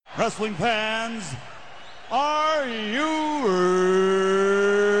Wrestling fans, are you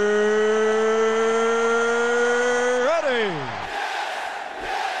ready?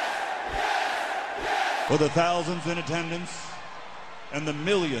 For the thousands in attendance and the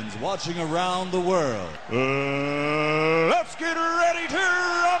millions watching around the world, let's get ready to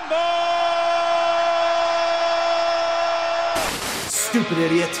rumble! Stupid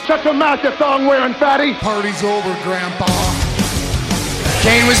idiot. Shut your mouth, you thong-wearing fatty! Party's over, Grandpa.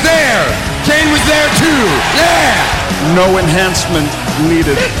 Kane was there! Kane was there too! Yeah! No enhancement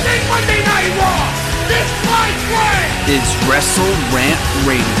needed. This ain't Monday Night Raw! This fight way! Is Wrestle Rant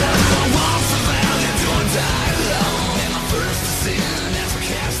Radio.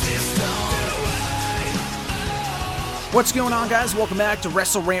 What's going on, guys? Welcome back to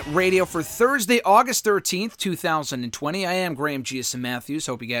Wrestle Rant Radio for Thursday, August 13th, 2020. I am Graham Giason Matthews.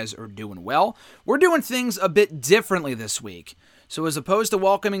 Hope you guys are doing well. We're doing things a bit differently this week. So as opposed to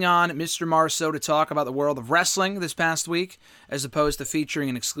welcoming on Mr. Marceau to talk about the world of wrestling this past week, as opposed to featuring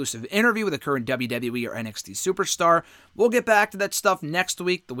an exclusive interview with a current WWE or NXT superstar, we'll get back to that stuff next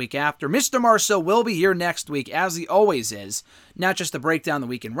week, the week after. Mr. Marceau will be here next week, as he always is, not just to break down the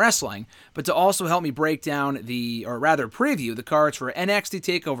week in wrestling, but to also help me break down preview the cards for NXT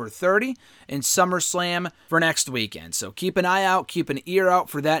TakeOver 30 and SummerSlam for next weekend. So keep an eye out, keep an ear out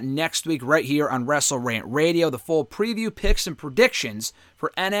for that next week right here on Wrestle Rant Radio. The full preview, picks, and predictions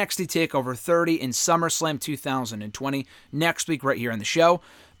for NXT TakeOver 30 and SummerSlam 2020 next week right here on the show.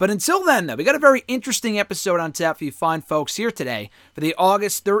 But until then, though, we got a very interesting episode on tap for you fine folks here today for the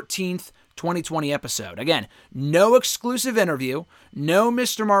August 13th, 2020 episode. Again, no exclusive interview, no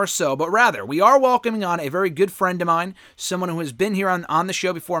Mr. Marceau, but rather we are welcoming on a very good friend of mine, someone who has been here on the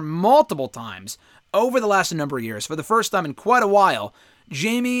show before multiple times over the last number of years. For the first time in quite a while,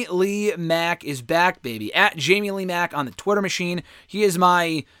 Jamie Lee Mack is back, baby. At Jamie Lee Mack on the Twitter machine. He is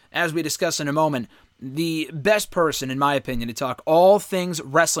my, as we discuss in a moment, the best person, in my opinion, to talk all things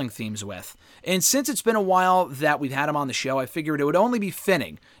wrestling themes with. And since it's been a while that we've had him on the show, I figured it would only be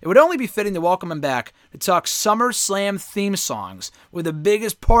fitting. It would only be fitting to welcome him back to talk SummerSlam theme songs with the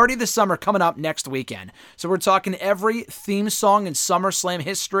biggest party of the summer coming up next weekend. So we're talking every theme song in SummerSlam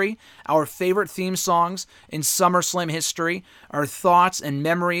history, our favorite theme songs in SummerSlam history, our thoughts and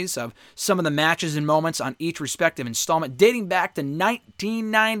memories of some of the matches and moments on each respective installment, dating back to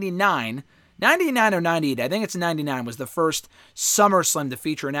 1999. 99 or 98, I think it's 99, was the first SummerSlam to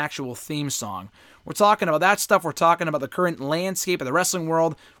feature an actual theme song. We're talking about that stuff. We're talking about the current landscape of the wrestling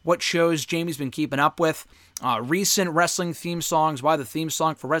world, what shows Jamie's been keeping up with, recent wrestling theme songs, why the theme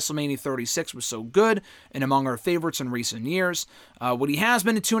song for WrestleMania 36 was so good and among our favorites in recent years, what he has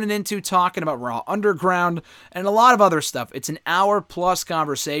been tuning into, talking about Raw Underground, and a lot of other stuff. It's an hour-plus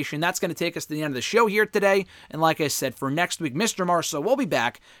conversation. That's going to take us to the end of the show here today. And like I said, for next week, Mr. Marceau will be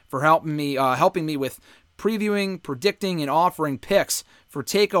back for helping me with previewing, predicting, and offering picks for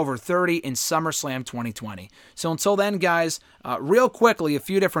TakeOver 30 and SummerSlam 2020. So until then, guys, real quickly, a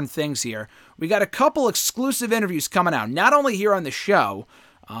few different things here. We got a couple exclusive interviews coming out, not only here on the show.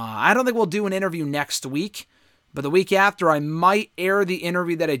 I don't think we'll do an interview next week, but the week after, I might air the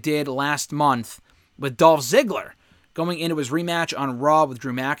interview that I did last month with Dolph Ziggler, going into his rematch on Raw with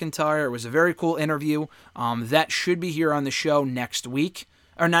Drew McIntyre. It was a very cool interview. That should be here on the show next week.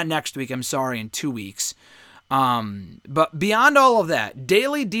 Or not next week, I'm sorry, in 2 weeks. But beyond all of that,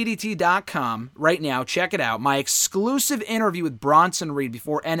 DailyDDT.com right now, check it out. My exclusive interview with Bronson Reed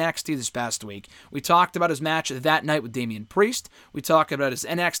before NXT this past week. We talked about his match that night with Damian Priest. We talked about his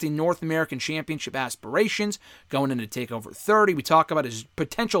NXT North American Championship aspirations going into TakeOver 30. We talked about his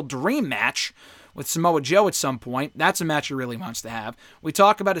potential dream match with Samoa Joe at some point. That's a match he really wants to have. We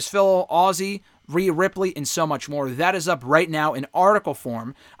talk about his fellow Aussie, Rhea Ripley, and so much more. That is up right now in article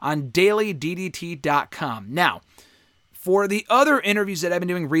form on DailyDDT.com. Now, for the other interviews that I've been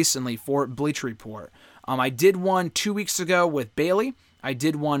doing recently for Bleacher Report, I did one 2 weeks ago with Bayley. I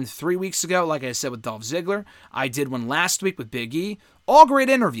did one 3 weeks ago, like I said, with Dolph Ziggler. I did one last week with Big E. All great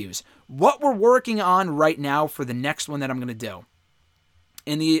interviews. What we're working on right now for the next one that I'm going to do,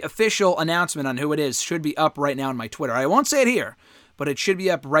 and the official announcement on who it is should be up right now on my Twitter. I won't say it here, but it should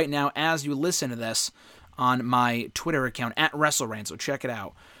be up right now as you listen to this on my Twitter account, at WrestleRant, so check it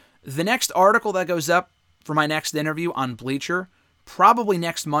out. The next article that goes up for my next interview on Bleacher, probably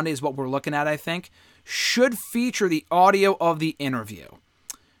next Monday is what we're looking at, I think, should feature the audio of the interview.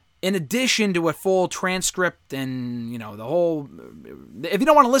 In addition to a full transcript and, the whole... If you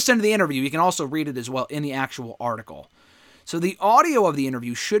don't want to listen to the interview, you can also read it as well in the actual article. So the audio of the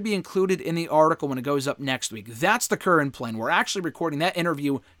interview should be included in the article when it goes up next week. That's the current plan. We're actually recording that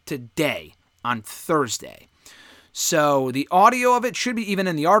interview today, on Thursday. So the audio of it should be even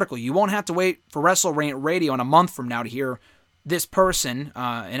in the article. You won't have to wait for Wrestle Rant Radio in a month from now to hear this person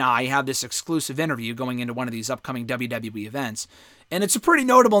and I have this exclusive interview going into one of these upcoming WWE events. And it's a pretty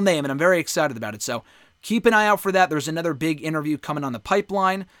notable name, and I'm very excited about it. So keep an eye out for that. There's another big interview coming on the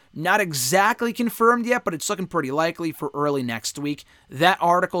pipeline. Not exactly confirmed yet, but it's looking pretty likely for early next week. That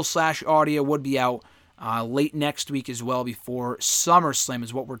article/audio would be out late next week as well, before SummerSlam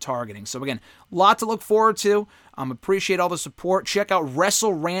is what we're targeting. So again, a lot to look forward to. Appreciate all the support. Check out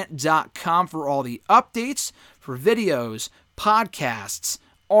WrestleRant.com for all the updates, for videos, podcasts,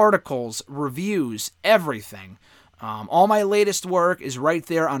 articles, reviews, everything. All my latest work is right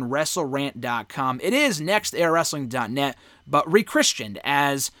there on WrestleRant.com. It is nextairwrestling.net, but rechristianed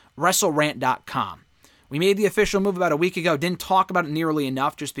as WrestleRant.com. We made the official move about a week ago. Didn't talk about it nearly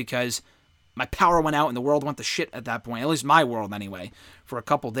enough just because my power went out and the world went to shit at that point. At least my world anyway, for a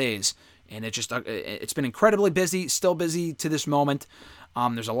couple days. And it's been incredibly busy, still busy to this moment.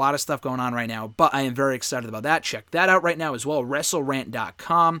 There's a lot of stuff going on right now, but I am very excited about that. Check that out right now as well,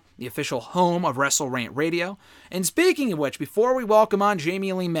 WrestleRant.com, the official home of WrestleRant Radio. And speaking of which, before we welcome on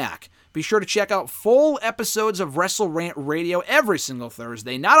Jamie Lee Mack, be sure to check out full episodes of WrestleRant Radio every single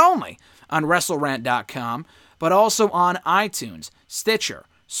Thursday, not only on WrestleRant.com, but also on iTunes, Stitcher,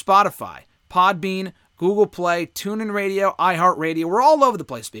 Spotify, Podbean, Google Play, TuneIn Radio, iHeartRadio. We're all over the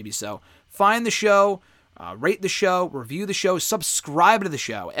place, baby. So find the show, rate the show, review the show, subscribe to the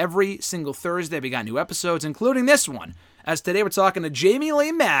show. Every single Thursday we got new episodes, including this one, as today we're talking to Jamie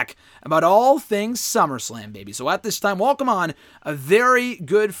Lee Mack about all things SummerSlam, baby. So at this time, welcome on a very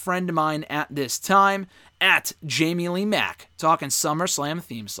good friend of mine at this time, at Jamie Lee Mack, talking SummerSlam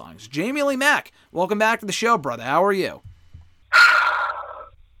theme songs. Jamie Lee Mack, welcome back to the show, brother. How are you?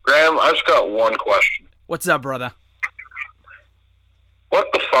 Graham, I just got one question. What's up, brother? What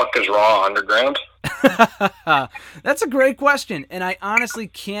the fuck is Raw Underground? That's a great question, and I honestly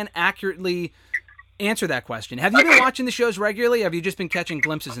can't accurately answer that question. Have you been watching the shows regularly, or have you just been catching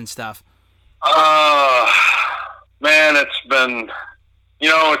glimpses and stuff? Man, it's been...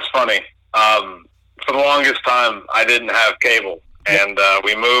 it's funny. For the longest time, I didn't have cable, and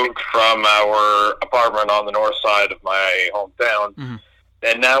we moved from our apartment on the north side of my hometown,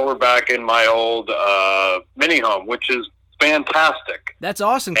 and now we're back in my old mini home, which is fantastic. That's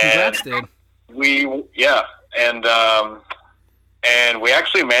awesome. Congrats, dude. And we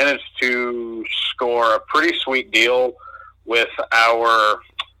actually managed to score a pretty sweet deal with our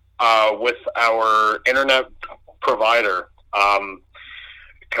internet provider,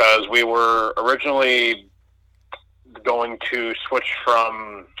 because we were originally going to switch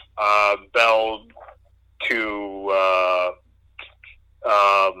from Bell to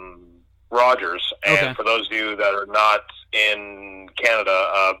Rogers. And for those of you that are not in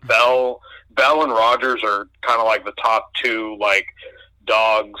Canada, Bell and Rogers are kind of like the top two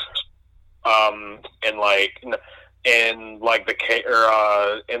dogs in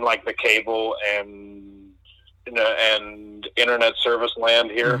the cable and internet service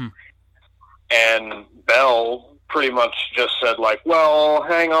land here. And Bell pretty much just said well,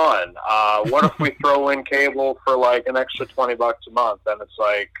 hang on, what if we throw in cable for an extra $20 a month? And it's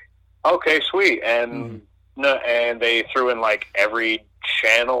okay, sweet. And and they threw in every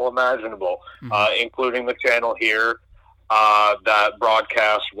channel imaginable, including the channel here that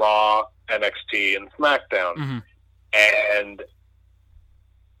broadcasts Raw, NXT, and SmackDown. And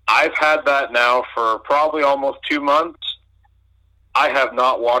I've had that now for probably almost 2 months. I have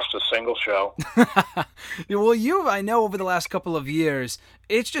not watched a single show. Well, I know over the last couple of years,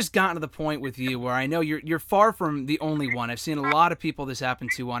 it's just gotten to the point with you where I know you're far from the only one. I've seen a lot of people this happen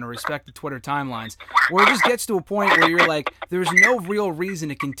to on a respective Twitter timelines, where it just gets to a point where you're there's no real reason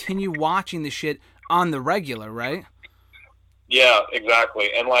to continue watching the shit on the regular, right? Yeah,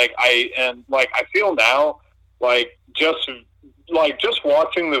 exactly. And I feel now just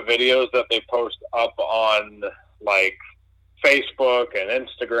watching the videos that they post up on Facebook and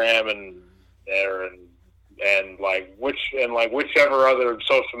Instagram and whichever other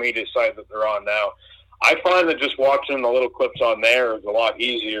social media site that they're on now, I find that just watching the little clips on there is a lot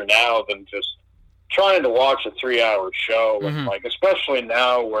easier now than just trying to watch a 3-hour show. And especially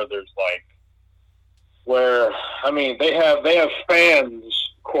now where there's they have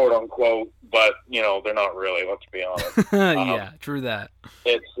fans, quote unquote, but they're not really, let's be honest. Yeah, true that.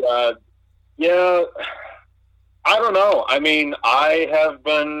 It's I don't know. I've been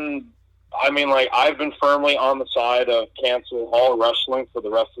firmly on the side of cancel all wrestling for the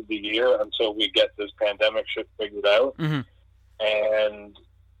rest of the year until we get this pandemic shit figured out. And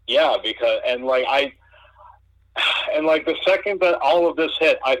the second that all of this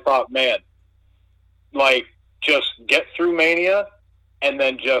hit, I thought, man, just get through Mania and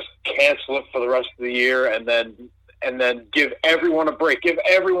then just cancel it for the rest of the year, and then give everyone a break. Give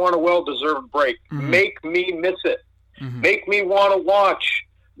everyone a well-deserved break. Mm-hmm. Make me miss it. Mm-hmm. Make me want to watch.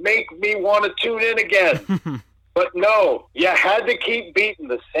 Make me want to tune in again. But no, you had to keep beating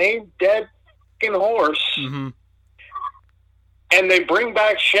the same dead fucking horse. Mm-hmm. And they bring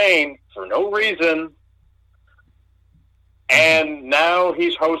back Shane for no reason. And now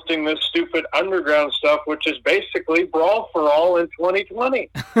he's hosting this stupid underground stuff, which is basically Brawl for All in 2020.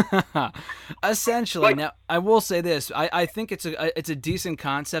 Essentially. Like, now, I will say this. I think it's a decent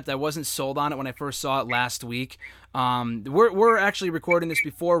concept. I wasn't sold on it when I first saw it last week. We're actually recording this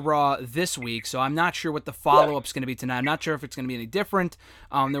before Raw this week, so I'm not sure what the follow-up's going to be tonight. I'm not sure if it's going to be any different.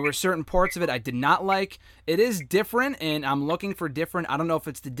 There were certain parts of it I did not like. It is different, and I'm looking for different. I don't know if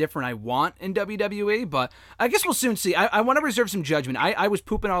it's the different I want in WWE, but I guess we'll soon see. I want to reserve some judgment. I was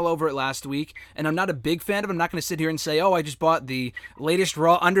pooping all over it last week, and I'm not a big fan of it. I'm not going to sit here and say, oh, I just bought the latest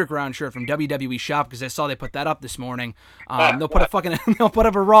Raw Underground shirt from WWE Shop because I saw they put that up this morning. They'll put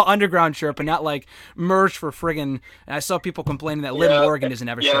up a Raw Underground shirt, but not like merch for friggin'. I saw people complaining that Liv Morgan doesn't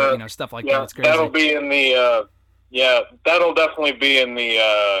have a shirt, stuff like that. It's crazy. That'll be in the that'll definitely be in the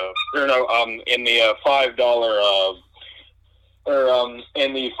in the $5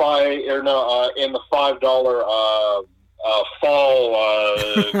 in the $5 fall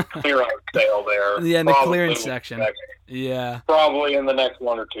clearance sale there. Yeah, in the clearance section. Yeah. Probably in the next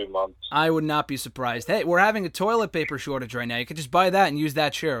 1 or 2 months. I would not be surprised. Hey, we're having a toilet paper shortage right now. You could just buy that and use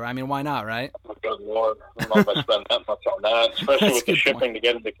that shirt. I mean, why not, right? Oh, good Lord. I don't know if I spend that much on that, especially with the shipping to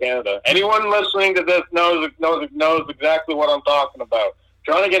get into Canada. Anyone listening to this knows exactly what I'm talking about.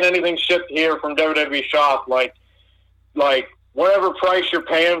 Trying to get anything shipped here from WWE Shop, like whatever price you're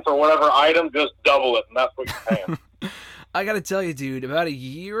paying for whatever item, just double it, and that's what you're paying. I got to tell you, dude, about a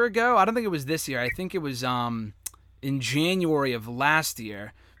year ago, I don't think it was this year. I think it was in January of last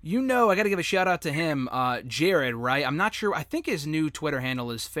year. I got to give a shout out to him, Jared, right? I'm not sure. I think his new Twitter handle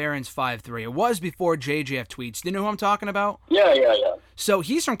is Ferens53. It was before JJF tweets. Do you know who I'm talking about? Yeah. So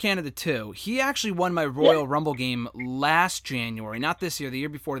he's from Canada, too. He actually won my Royal Rumble game last January. Not this year, the year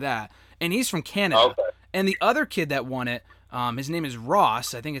before that. And he's from Canada. Okay. And the other kid that won it, his name is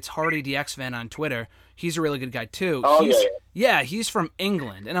Ross. I think it's Hardy DX Fan on Twitter. He's a really good guy, too. He's from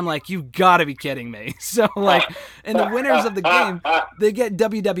England. And I'm like, you gotta be kidding me. So, and the winners of the game, they get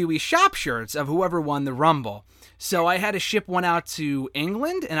WWE Shop shirts of whoever won the Rumble. So I had to ship one out to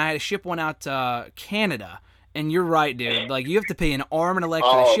England, and I had to ship one out to Canada. And you're right, dude. You have to pay an arm and a leg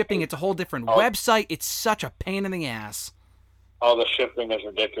for the shipping. It's a whole different website. It's such a pain in the ass. Oh, the shipping is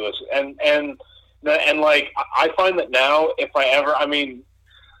ridiculous. And I find that now, if I ever,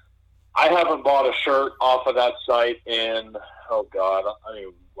 I haven't bought a shirt off of that site in, I don't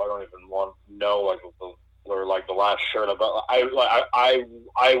even want to know the last shirt I bought. I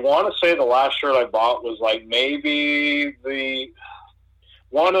want to say the last shirt I bought was maybe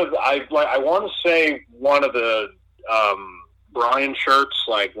one of the Bryan shirts,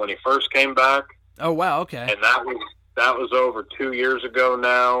 when he first came back. Oh wow, okay. And that was over 2 years ago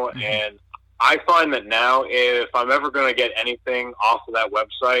now, mm-hmm. And I find that now if I'm ever going to get anything off of that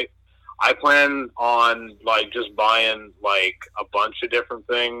website, I plan on just buying a bunch of different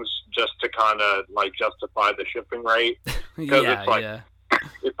things just to kind of justify the shipping rate, because it's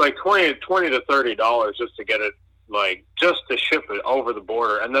 $20 to $30 just to get it, just to ship it over the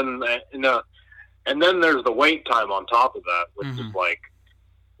border, and then there's the wait time on top of that, which mm-hmm. is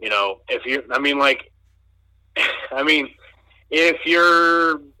if you if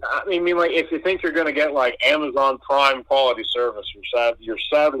you think you're going to get Amazon Prime quality service, you're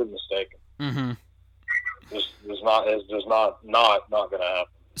sadly mistaken. Mm-hmm. It's not going to happen.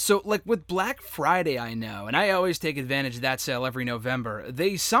 So, with Black Friday, I know, and I always take advantage of that sale every November.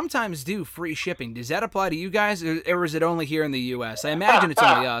 They sometimes do free shipping. Does that apply to you guys, or is it only here in the U.S.? I imagine it's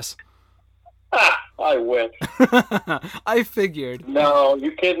only us. I wish. I figured. No,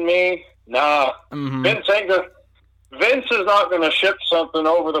 you kidding me? Nah. Mm-hmm. Vince is not going to ship something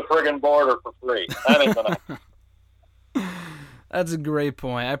over the friggin' border for free. That ain't going to happen. That's a great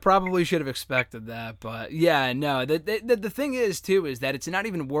point. I probably should have expected that, but yeah, no. The thing is, too, is that it's not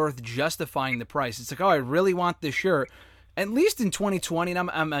even worth justifying the price. It's I really want this shirt. At least in 2020,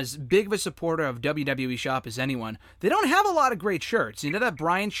 and I'm as big of a supporter of WWE Shop as anyone, they don't have a lot of great shirts. You know that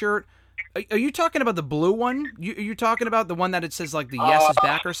Bryan shirt? Are you talking about the blue one? Are you talking about the one that it says, the yes is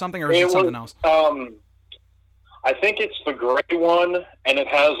back or something, or is it something else? I think it's the gray one, and it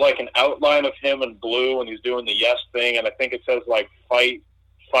has an outline of him in blue, and he's doing the yes thing, and I think it says fight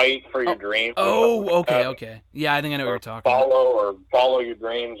for your dreams. Oh, okay. Yeah, I think I know what you're talking about. Follow your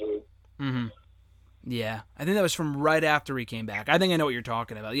dreams. Mm-hmm. Yeah, I think that was from right after he came back. I think I know what you're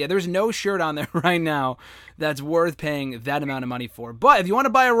talking about. Yeah, there's no shirt on there right now that's worth paying that amount of money for. But if you want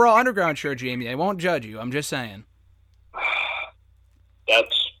to buy a Raw Underground shirt, Jamie, I won't judge you. I'm just saying.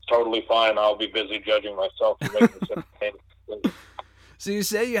 That's totally fine. I'll be busy judging myself and making this entertaining. So you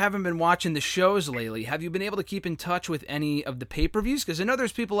say you haven't been watching the shows lately. Have you been able to keep in touch with any of the pay-per-views? Because I know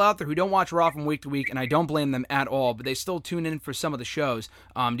there's people out there who don't watch Raw from week to week, and I don't blame them at all, but they still tune in for some of the shows.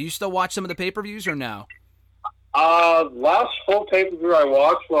 Do you still watch some of the pay-per-views or no? Last full pay-per-view I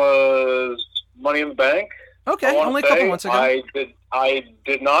watched was Money in the Bank. Okay, only a couple months ago. I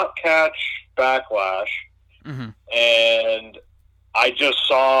did not catch Backlash, and I just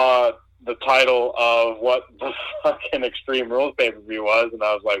saw the title of what the fucking Extreme Rules pay-per-view was, and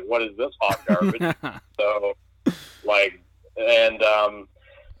I was like, what is this hot garbage? So, like, and,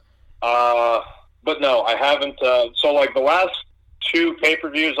 but no, I haven't, so, like, the last two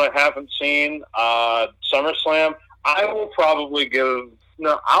pay-per-views I haven't seen, SummerSlam, I'll probably give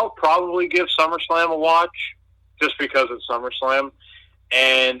SummerSlam a watch, just because it's SummerSlam.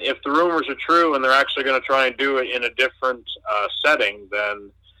 And if the rumors are true and they're actually going to try and do it in a different setting,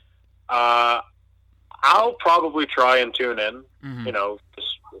 then I'll probably try and tune in. You know, just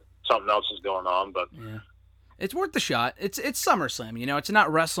something else is going on, but yeah, it's worth the shot. It's SummerSlam. You know, it's not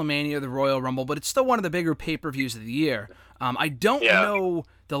WrestleMania or the Royal Rumble, but it's still one of the bigger pay-per-views of the year. I don't know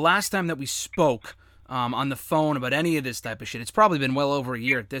the last time that we spoke on the phone about any of this type of shit. It's probably been well over a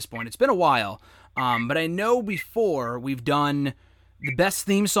year at this point. It's been a while, but I know before we've done the best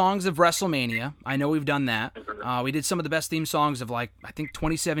theme songs of WrestleMania. I know we've done that. We did some of the best theme songs of, like, I think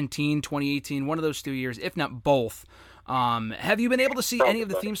 2017, 2018, one of those 2 years, if not both. Have you been able to see any of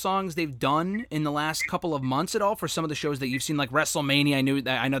the theme songs they've done in the last couple of months at all for some of the shows that you've seen, like WrestleMania?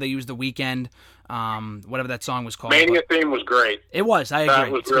 I know they used The Weeknd, whatever that song was called. Mania theme was great. It was. I agree.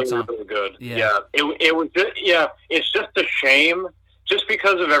 That was really good. Yeah. It was just, it's just a shame, just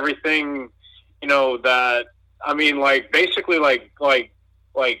because of everything, you know, that, I mean, like, basically, like, I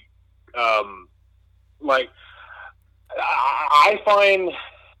find,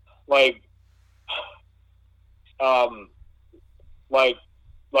 like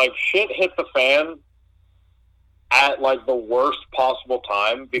shit hit the fan at, like, the worst possible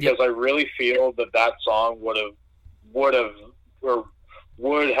time, because I really feel that song would have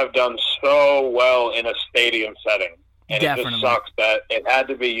done so well in a stadium setting. And Definitely. It just sucks that it had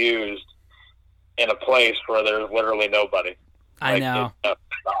to be used in a place where there's literally nobody. I know.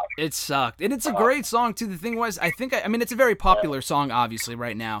 It sucked. And it's a great song, too. The thing was, I mean, it's a very popular song, obviously,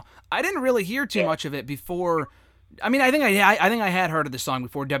 right now. I didn't really hear too much of it before. I mean, I think I had heard of the song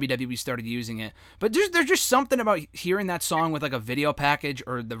before WWE started using it. But there's just something about hearing that song with, like, a video package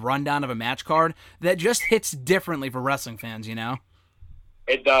or the rundown of a match card that just hits differently for wrestling fans, you know?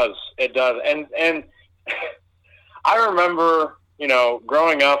 It does. And I remember, you know,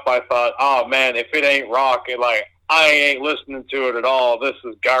 growing up, I thought, oh man, if it ain't rock, I ain't listening to it at all. This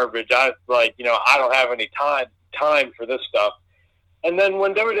is garbage. I don't have any time for this stuff. And then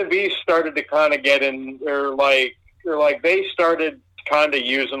when WWE started to kind of get in, or they started kind of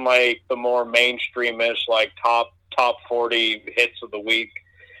using, like, the more mainstreamish, like, top 40 hits of the week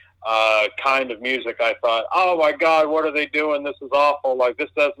kind of music, I thought, oh my God, what are they doing? This is awful. Like, this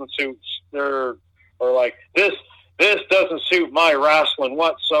doesn't suit this doesn't suit my wrestling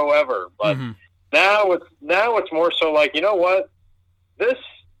whatsoever. But now it's more so like, you know what? This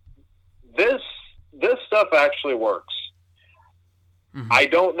stuff actually works. I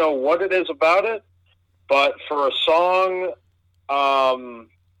don't know what it is about it, but for a song,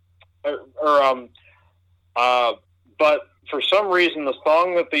 but for some reason, the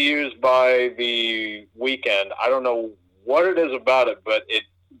song that they used by The Weeknd, I don't know what it is about it, but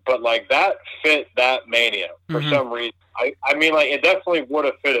like, that fit that Mania for some reason. I mean, like, it definitely would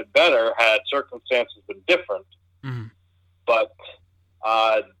have fit it better had circumstances been different. But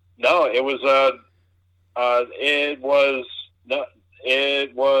no, it was a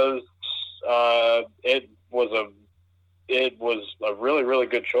really, really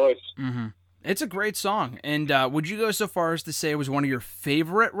good choice. It's a great song. And would you go so far as to say it was one of your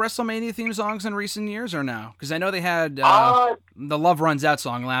favorite WrestleMania theme songs in recent years, or no? Because I know they had the Love Runs Out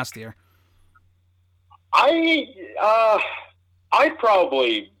song last year. I would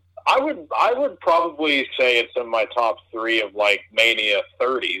probably say it's in my top 3 of, like, Mania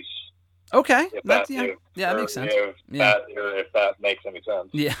 30s. Okay, that makes sense. If that makes any sense.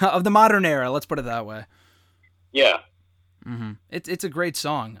 Yeah, of the modern era. Let's put it that way. Yeah. It's a great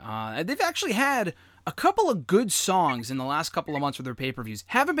song. They've actually had a couple of good songs in the last couple of months with their pay-per-views.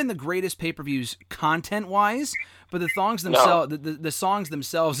 Haven't been the greatest pay-per-views content-wise, but the songs themselves, the songs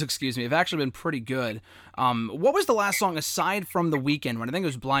themselves, excuse me, have actually been pretty good. What was the last song aside from The Weeknd one? I think it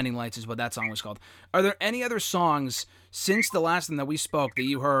was Blinding Lights is what that song was called. Are there any other songs since the last time that we spoke that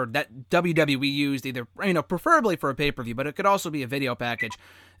you heard that WWE used either, preferably for a pay-per-view, but it could also be a video package,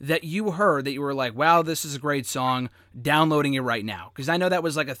 that you heard that you were like, wow, this is a great song, downloading it right now? Because I know that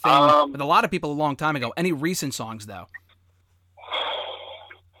was like a thing with a lot of people a long time ago. Any recent songs, though?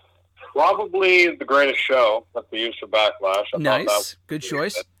 Probably The Greatest Show that they used for Backlash. Nice. Good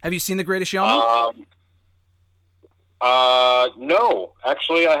choice. Good. Have you seen The Greatest Showman? No.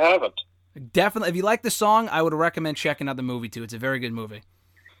 Actually, I haven't. Definitely. If you like the song, I would recommend checking out the movie, too. It's a very good movie.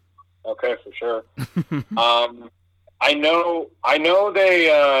 Okay, for sure. I know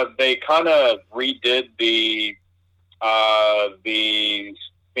they kind of redid the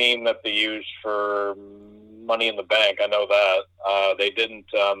theme that they used for Money in the Bank. I know that. They didn't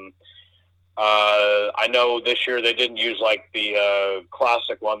I know this year they didn't use like the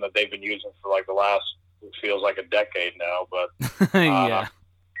classic one that they've been using for like the last, it feels like a decade now, but yeah.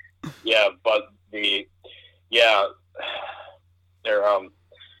 Yeah, but they're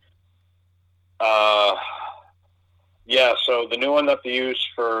so the new one that they used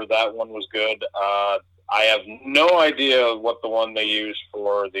for that one was good. I have no idea what the one they used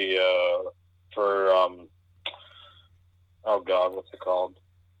for the oh god, what's it called?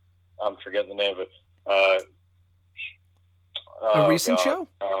 I'm forgetting the name of it. A recent show?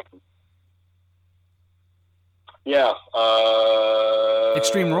 Yeah.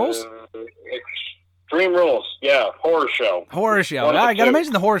 Extreme Rules? Extreme Rules, yeah. Horror show. Horror show. I gotta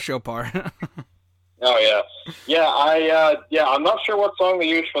mention the horror show part. Oh, yeah. Yeah, I'm not sure what song they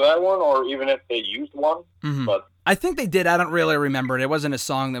used for that one, or even if they used one, but... I think they did. I don't really remember it. It wasn't a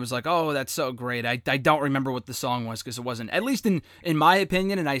song that was like, oh, that's so great. I don't remember what the song was because it wasn't, at least in my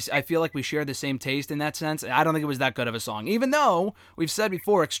opinion, and I feel like we share the same taste in that sense, I don't think it was that good of a song. Even though, we've said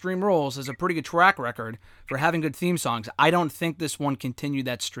before, Extreme Rules has a pretty good track record for having good theme songs. I don't think this one continued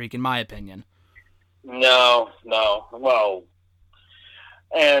that streak, in my opinion. No. Well,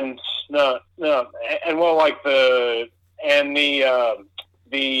 and like the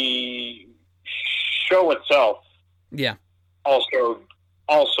show itself, yeah, also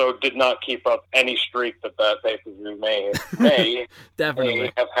did not keep up any streak that pay-per-view may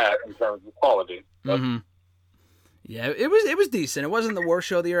definitely have had in terms of quality. Yeah, it was decent. It wasn't the worst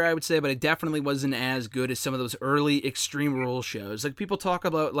show of the year, I would say, but it definitely wasn't as good as some of those early Extreme Rules shows. Like, people talk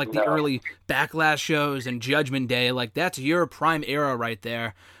about like the early Backlash shows and Judgment Day, like that's your prime era right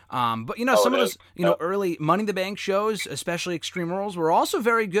there. But some of those early Money in the Bank shows, especially Extreme Rules, were also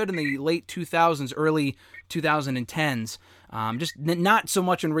very good in the late 2000s, early 2010s. Just not so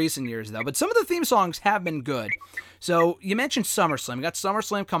much in recent years, though. But some of the theme songs have been good. So you mentioned SummerSlam. We got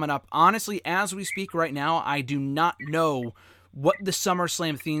SummerSlam coming up. Honestly, as we speak right now, I do not know what the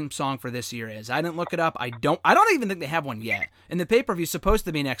SummerSlam theme song for this year is. I didn't look it up. I don't even think they have one yet. And the pay-per-view is supposed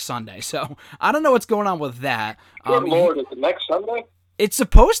to be next Sunday. So I don't know what's going on with that. Good Lord, is it next Sunday? It's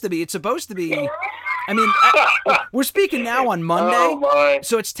supposed to be. I mean, we're speaking now on Monday,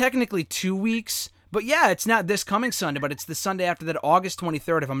 so it's technically 2 weeks. But yeah, it's not this coming Sunday, but it's the Sunday after that, August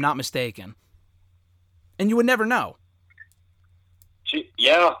 23rd, if I'm not mistaken. And you would never know.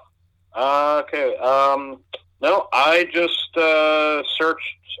 Yeah. Okay. No, I just searched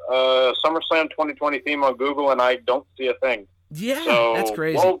SummerSlam 2020 theme on Google, and I don't see a thing. Yeah, that's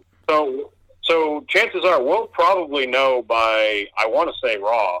crazy. So chances are we'll probably know by, I want to say,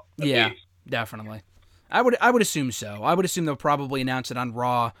 Raw. Yeah, least. Definitely. I would assume so. I would assume they'll probably announce it on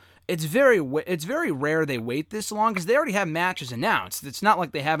Raw. It's very rare they wait this long because they already have matches announced. It's not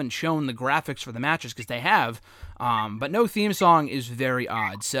like they haven't shown the graphics for the matches because they have. But no theme song is very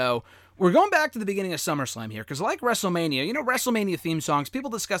odd. So we're going back to the beginning of SummerSlam here because like WrestleMania, WrestleMania theme songs, people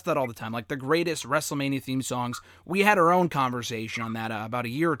discuss that all the time, like the greatest WrestleMania theme songs. We had our own conversation on that about a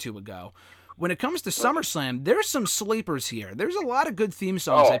year or two ago. When it comes to SummerSlam, there's some sleepers here. There's a lot of good theme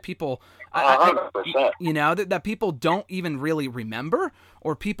songs that people, 100%. That people don't even really remember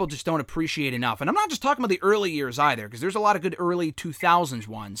or people just don't appreciate enough. And I'm not just talking about the early years either, because there's a lot of good early 2000s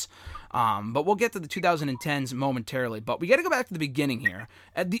ones. But we'll get to the 2010s momentarily. But we got to go back to the beginning here.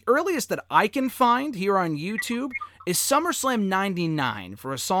 At the earliest that I can find here on YouTube is SummerSlam 99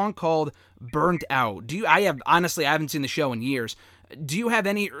 for a song called Burnt Out. I haven't seen the show in years. Do you have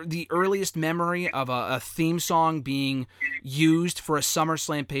the earliest memory of a theme song being used for a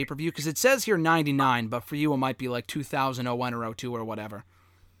SummerSlam pay-per-view? Because it says here 99, but for you it might be like 2001 or 02 or whatever.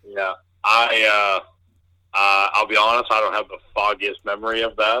 Yeah, I I'll be honest, I don't have the foggiest memory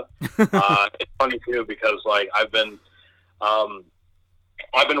of that. It's funny too because like I've been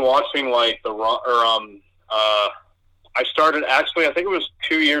watching like I started actually, I think it was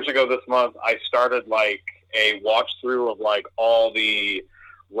 2 years ago this month, I started like a watch through of like all the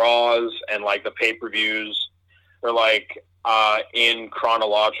Raws and like the pay-per-views or like in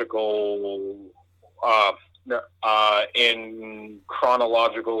chronological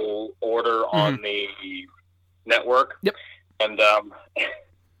order on the network. Yep. And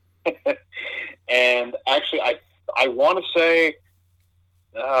and actually I want to say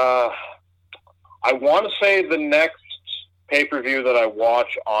the next pay-per-view that I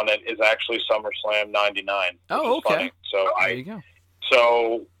watch on it is actually SummerSlam 99. Oh, okay. Funny. So there you go.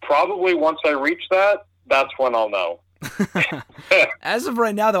 So probably once I reach that, that's when I'll know. As of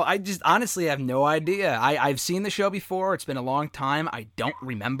right now, though, I just honestly have no idea. I've seen the show before. It's been a long time. I don't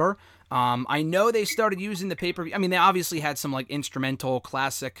remember. I know they started using the pay-per-view. I mean, they obviously had some like instrumental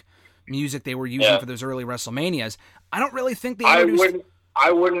classic music they were using for those early WrestleManias. I don't really think they introduced...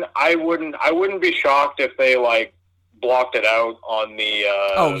 I wouldn't be shocked if they like blocked it out on the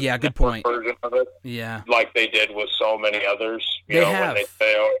good point. version of it. Yeah, like they did with so many others. They have.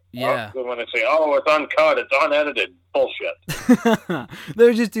 When they say, "Oh, it's uncut, it's unedited," bullshit.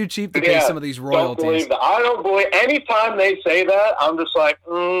 They're just too cheap to pay some of these royalties. Don't believe that. I don't believe. Anytime they say that, I'm just like,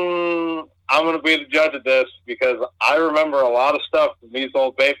 I'm going to be the judge of this because I remember a lot of stuff from these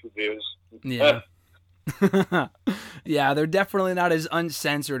old pay-per-views. Yeah. Yeah, they're definitely not as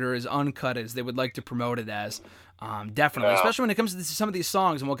uncensored or as uncut as they would like to promote it as. Definitely, especially when it comes to some of these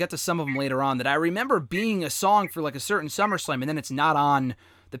songs, and we'll get to some of them later on, that I remember being a song for like a certain SummerSlam, and then it's not on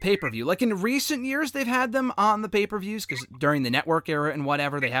the pay-per-view. Like in recent years, they've had them on the pay-per-views, because during the network era and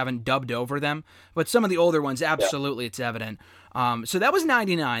whatever, they haven't dubbed over them. But some of the older ones, absolutely, it's evident. So that was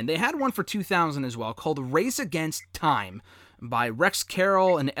 99. They had one for 2000 as well, called Race Against Time, by Rex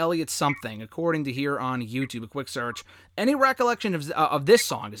Carroll and Elliot something, according to here on YouTube, a quick search. Any recollection of this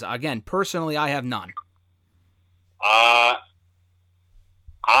song? Because, again, personally, I have none. I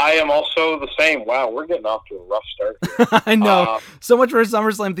am also the same. Wow, we're getting off to a rough start here. I know. So much for a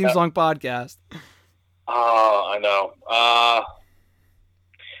SummerSlam theme song podcast. I know.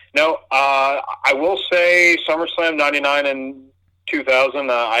 I will say SummerSlam 99 and 2000.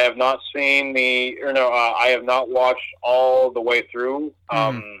 I have not seen I have not watched all the way through.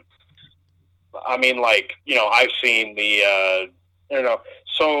 I mean, like, I've seen the,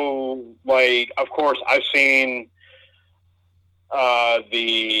 so like, of course, I've seen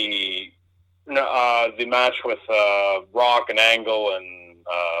the match with Rock and Angle and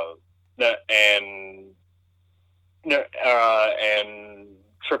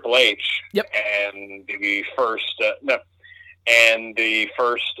Triple H. Yep. And the first and the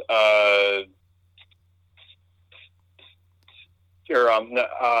first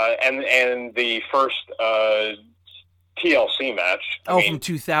TLC match. From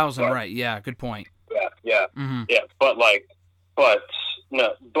 2000, right? Yeah, good point. Yeah,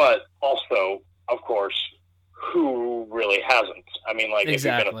 but also, of course, who really hasn't? I mean, like,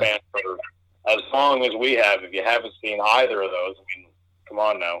 exactly. If you've been a fan for as long as we have, if you haven't seen either of those, I mean, come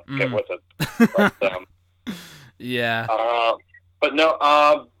on now, get with it. But, yeah. As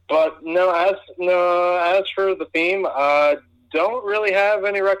for the theme, don't really have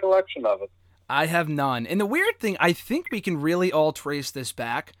any recollection of it. I have none. And the weird thing, I think we can really all trace this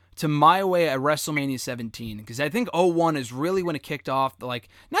back to my way at WrestleMania 17, because I think 01 is really when it kicked off, like,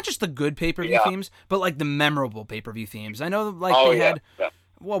 not just the good pay-per-view themes, but like the memorable pay-per-view themes. I know, like,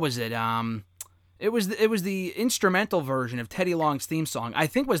 what was it? It was the instrumental version of Teddy Long's theme song. I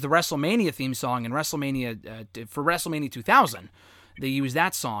think was the WrestleMania theme song in WrestleMania for WrestleMania 2000. They used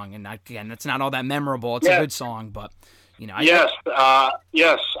that song, and again, that's not all that memorable. It's a good song, but yes. I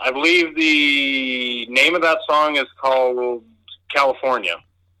believe the name of that song is called California.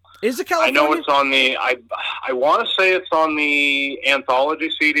 Is it California? I know it's on the. I want to say it's on the anthology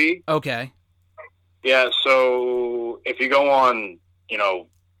CD. Okay. Yeah. So if you go on,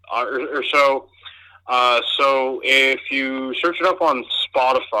 so if you search it up on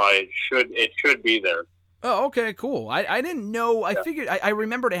Spotify, it should be there. Oh, okay, cool. I didn't know. I figured I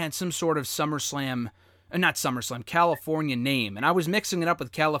remembered it had some sort of California name, and I was mixing it up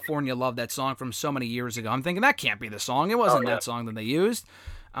with California Love, that song from so many years ago. I'm thinking that can't be the song. It wasn't that song that they used.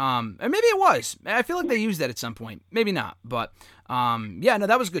 And maybe it was. I feel like they used that at some point. Maybe not. But Yeah, no,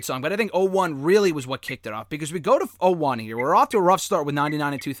 that was a good song, but I think 01 really was what kicked it off, because we go to 01 here. We're off to a rough start with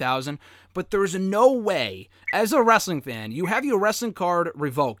 99 and 2000, but there's no way, as a wrestling fan, you have your wrestling card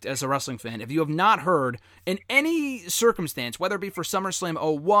revoked as a wrestling fan if you have not heard, in any circumstance, whether it be for SummerSlam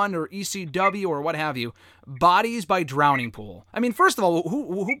 01 or ECW or what have you, Bodies by Drowning Pool. I mean, first of all,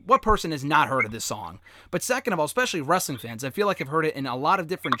 what person has not heard of this song? But second of all, especially wrestling fans, I feel like I've heard it in a lot of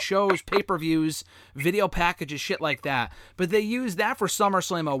different shows, pay-per-views, video packages, shit like that. But they used that for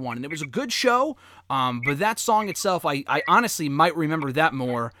SummerSlam 01, and it was a good show, but that song itself, I honestly might remember that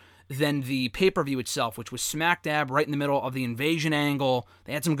more than the pay-per-view itself, which was smack dab right in the middle of the Invasion angle.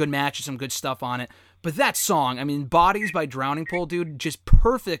 They had some good matches, some good stuff on it. But that song, I mean, Bodies by Drowning Pool, dude, just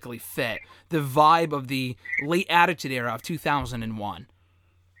perfectly fit the vibe of the late Attitude Era of 2001.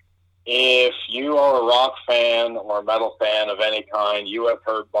 If you are a rock fan or a metal fan of any kind, you have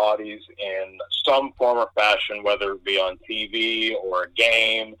heard Bodies in some form or fashion, whether it be on TV or a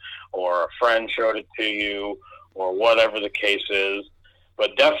game or a friend showed it to you or whatever the case is.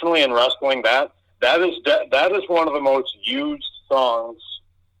 But definitely in wrestling, that is one of the most used songs.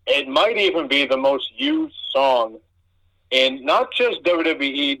 It might even be the most used song in not just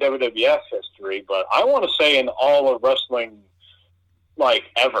WWE, WWF history, but I want to say in all of wrestling, like,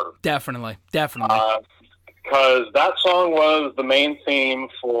 ever. Definitely. Because that song was the main theme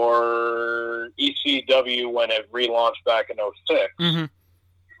for ECW when it relaunched back in 06. Mm-hmm.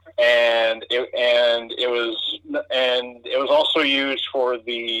 And it was also used for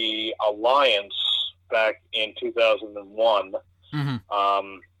the Alliance back in 2001.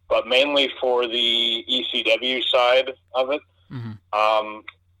 Mm-hmm. But mainly for the ECW side of it. Mm-hmm.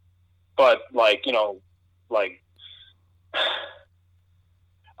 But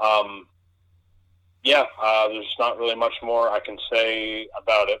there's not really much more I can say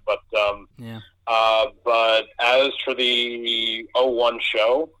about it. But but as for the 01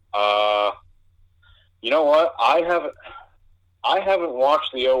 show, you know what? I haven't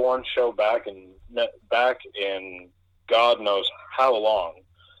watched the 01 show back in God knows how long.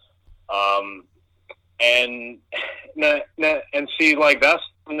 And see, like, that's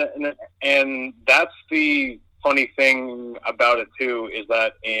the funny thing about it too, is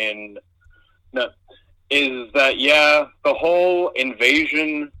that the whole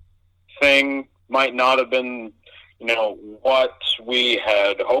Invasion thing might not have been, what we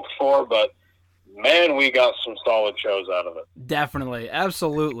had hoped for, but man, we got some solid shows out of it. Definitely,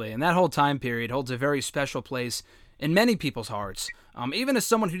 absolutely. And that whole time period holds a very special place in many people's hearts. Even as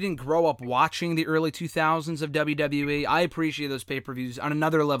someone who didn't grow up watching the early 2000s of WWE, I appreciate those pay-per-views on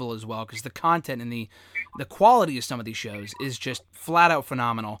another level as well, because the content and the quality of some of these shows is just flat-out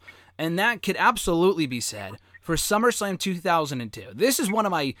phenomenal. And that could absolutely be said for SummerSlam 2002. This is one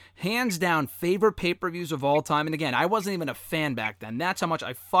of my hands-down favorite pay-per-views of all time. And again, I wasn't even a fan back then. That's how much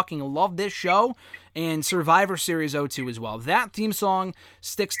I fucking love this show, and Survivor Series 02 as well. That theme song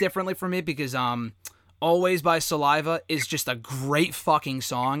sticks differently for me because Always by Saliva is just a great fucking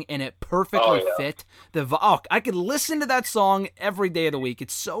song, and it perfectly fit the I could listen to that song every day of the week.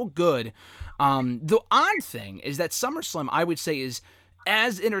 It's so good. The odd thing is that SummerSlam, I would say, is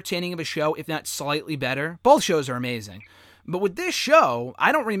as entertaining of a show, if not slightly better. Both shows are amazing. But with this show,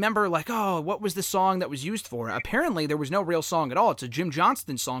 I don't remember, what was the song that was used for? Apparently, there was no real song at all. It's a Jim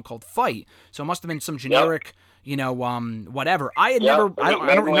Johnston song called Fight. So it must have been some generic, whatever. I had never, I don't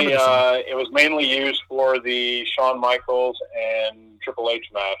remember the song. It was mainly used for the Shawn Michaels and Triple H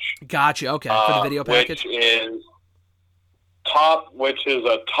match. Gotcha, okay, for the video package. Which is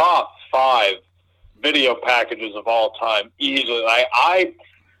a top 5 video packages of all time, easily. I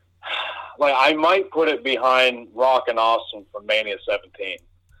might put it behind Rock and Austin from Mania 17.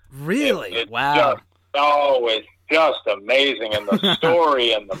 Really? Wow. It's just amazing, and the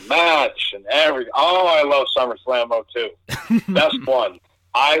story and the match and everything. Oh, I love SummerSlam 02. Best one.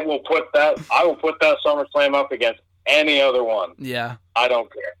 I will put that SummerSlam up against any other one. Yeah. I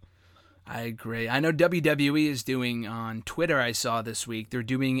don't care. I agree. I know WWE is doing, on Twitter I saw this week, they're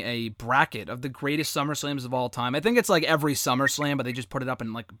doing a bracket of the greatest SummerSlams of all time. I think it's like every SummerSlam, but they just put it up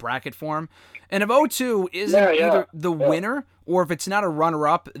in bracket form. And if 02 isn't either the winner, or if it's not a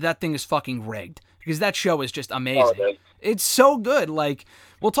runner-up, that thing is fucking rigged. Because that show is just amazing. Oh, it's so good.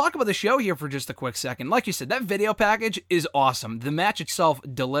 We'll talk about the show here for just a quick second. Like you said, that video package is awesome. The match itself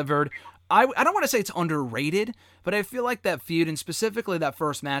delivered. I don't want to say it's underrated, but I feel like that feud, and specifically that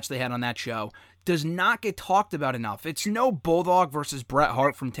first match they had on that show, does not get talked about enough. It's no Bulldog versus Bret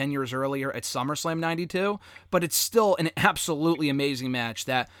Hart from 10 years earlier at SummerSlam 92, but it's still an absolutely amazing match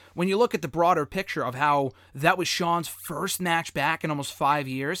that when you look at the broader picture of how that was Shawn's first match back in almost 5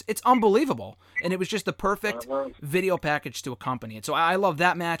 years, it's unbelievable. And it was just the perfect video package to accompany it. So I love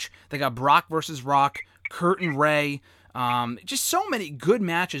that match. They got Brock versus Rock, Kurt and Ray. Just so many good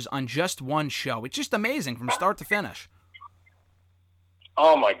matches on just one show. It's just amazing from start to finish.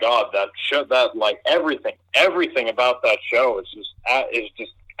 Oh my God, that show, that like everything about that show is just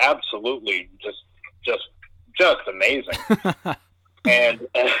absolutely just amazing. and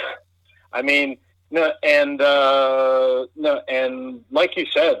I mean, and like you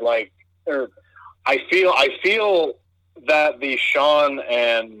said, like I feel that the Shawn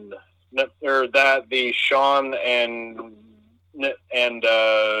and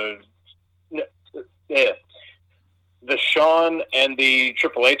the Shawn and the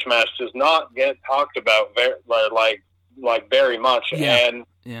Triple H match does not get talked about very much, and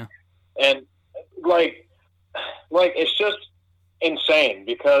like it's just insane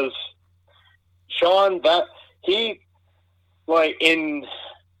because Shawn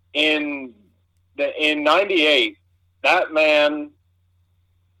in '98 that man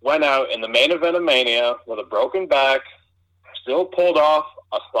went out in the main event of Mania with a broken back, still pulled off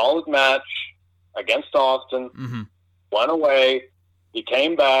a solid match against Austin. Mm-hmm. Went away, he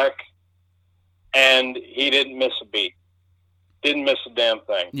came back, and he didn't miss a beat. Didn't miss a damn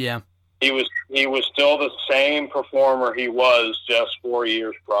thing. Yeah. He was still the same performer he was just 4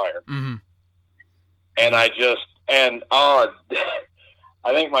 years prior. Mm-hmm. And I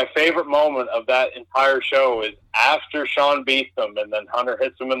think my favorite moment of that entire show is after Shawn beats him, and then Hunter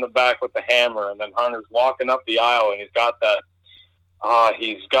hits him in the back with the hammer, and then Hunter's walking up the aisle, and he's got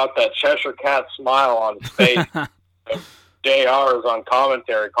that Cheshire Cat smile on his face. JR is on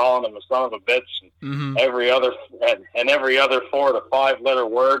commentary calling him a son of a bitch, and mm-hmm. every other 4 to 5 letter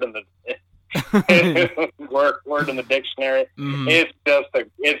word in the word in the dictionary. Mm-hmm. It's just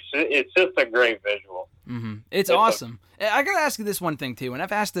a great visual. Mm-hmm. It's awesome. I gotta ask you this one thing too, and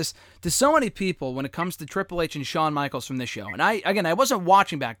I've asked this to so many people when it comes to Triple H and Shawn Michaels from this show. And I wasn't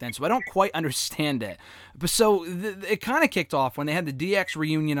watching back then, so I don't quite understand it. But so it kind of kicked off when they had the DX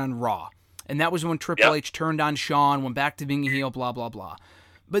reunion on Raw. And that was when Triple H turned on Shawn, went back to being a heel, blah, blah, blah.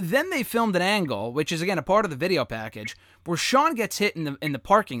 But then they filmed an angle, which is, again, a part of the video package, where Shawn gets hit in the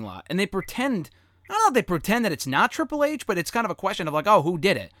parking lot, and they pretend, I don't know if they pretend that it's not Triple H, but it's kind of a question of like, oh, who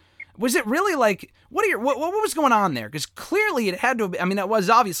did it? Was it really like, what was going on there? Because clearly it had to have been, I mean, it was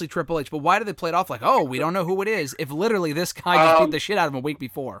obviously Triple H, but why did they play it off like, oh, we don't know who it is, if literally this guy just beat the shit out of him a week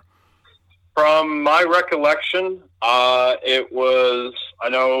before? From my recollection, it was, I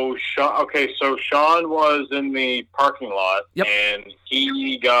know, Shawn, okay, so Shawn was in the parking lot, and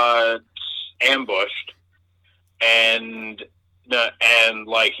he got ambushed, and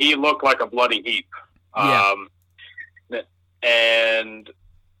like, he looked like a bloody heap. And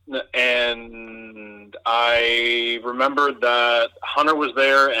I remembered that Hunter was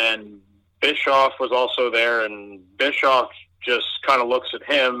there, and Bischoff was also there, and Bischoff just kind of looks at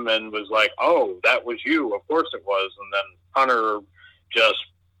him and was like, "Oh, that was you. Of course it was." And then Hunter just,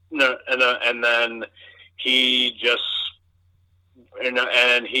 and then he just,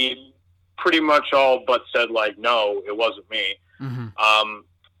 and he pretty much all but said like, "No, it wasn't me." Mm-hmm.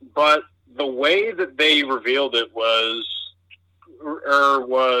 But the way that they revealed it was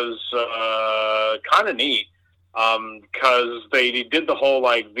kind of neat, because they did the whole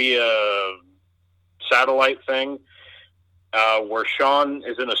like via satellite thing. Where Shawn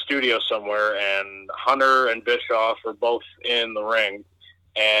is in a studio somewhere, and Hunter and Bischoff are both in the ring,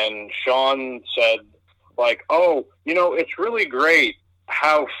 and Shawn said, like, "Oh, it's really great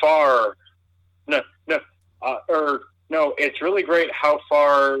how far, it's really great how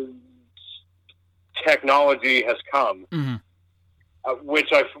far technology has come." Mm-hmm.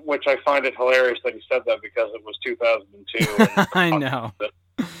 Which I find it hilarious that he said that, because it was 2002. And I know.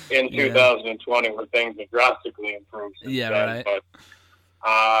 In 2020, where things have drastically improved. Right. But,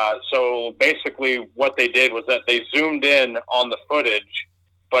 so basically what they did was that they zoomed in on the footage,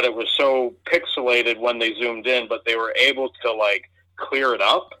 but it was so pixelated when they zoomed in, but they were able to like clear it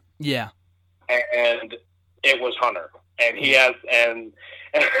up. Yeah. And it was Hunter. And he has, and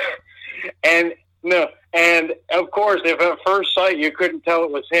of course, if at first sight you couldn't tell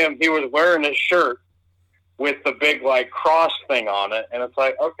it was him, he was wearing his shirt with the big like cross thing on it, and it's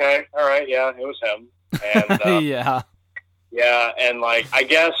like, okay, all right, yeah, it was him. And yeah, and like I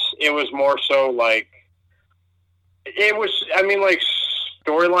guess it was more so like it was. I mean, like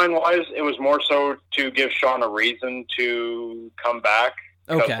storyline wise, it was more so to give Shawn a reason to come back.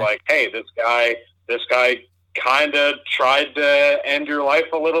 Because like, hey, this guy kind of tried to end your life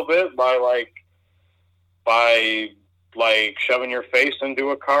a little bit by shoving your face into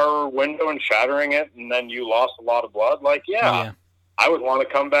a car window and shattering it, and then you lost a lot of blood. Like, yeah. I would want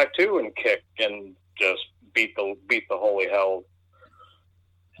to come back too and kick and just beat the holy hell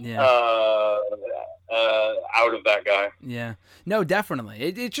out of that guy. Yeah. No, definitely.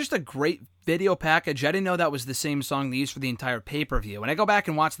 It's just a great video package. I didn't know that was the same song they used for the entire pay-per-view. When I go back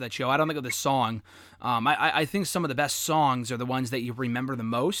and watch that show, I don't think of the song. I think some of the best songs are the ones that you remember the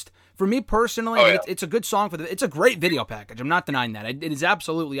most. For me personally, it's a good song it's a great video package. I'm not denying that. It is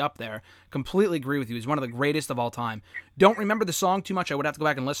absolutely up there. Completely agree with you. It's one of the greatest of all time. Don't remember the song too much. I would have to go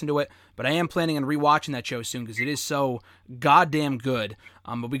back and listen to it, but I am planning on rewatching that show soon because it is so goddamn good.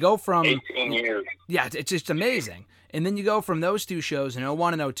 But we go from 18 years. Yeah, it's just amazing. And then you go from those two shows in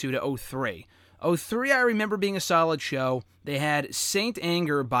 01 and 02 to 03. 03, I remember being a solid show. They had Saint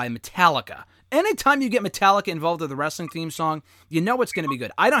Anger by Metallica. Anytime you get Metallica involved with the wrestling theme song, you know it's going to be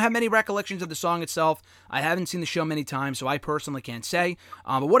good. I don't have many recollections of the song itself. I haven't seen the show many times, so I personally can't say.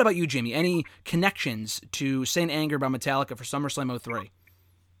 But what about you, Jimmy? Any connections to Saint Anger by Metallica for SummerSlam 03?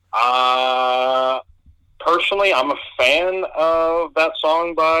 Personally, I'm a fan of that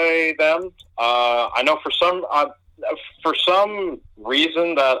song by them. I know for some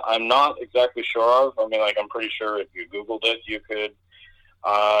reason that I'm not exactly sure of. I mean, like, I'm pretty sure if you Googled it, you could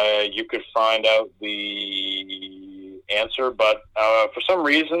find out the answer. But for some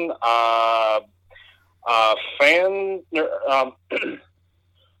reason, fans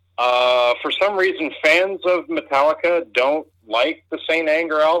of Metallica don't like the Saint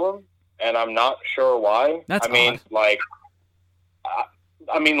Anger album, and I'm not sure why. That's odd.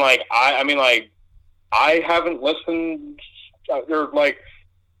 I haven't listened,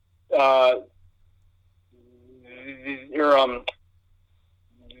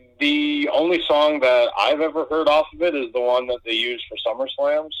 the only song that I've ever heard off of it is the one that they used for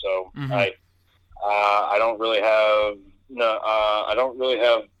SummerSlam. So I don't really have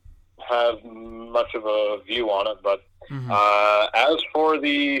much of a view on it. But as for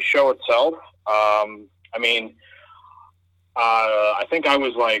the show itself, I think I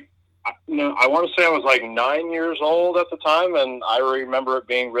was I want to say I was 9 years old at the time, and I remember it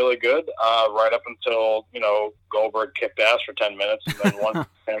being really good right up until, Goldberg kicked ass for 10 minutes, and then once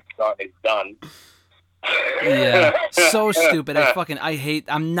it's done. Yeah, so stupid.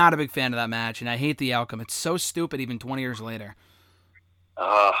 I'm not a big fan of that match, and I hate the outcome. It's so stupid even 20 years later.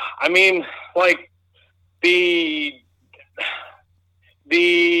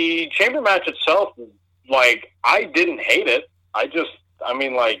 The chamber match itself, I didn't hate it. I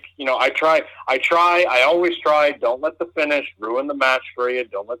always try. Don't let the finish ruin the match for you.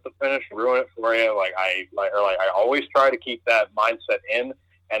 Don't let the finish ruin it for you. I always try to keep that mindset in.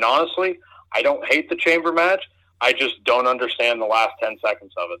 And honestly, I don't hate the chamber match. I just don't understand the last 10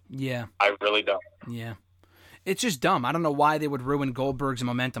 seconds of it. Yeah. I really don't. Yeah. It's just dumb. I don't know why they would ruin Goldberg's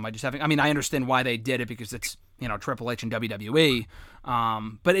momentum. I understand why they did it because it's, Triple H and WWE.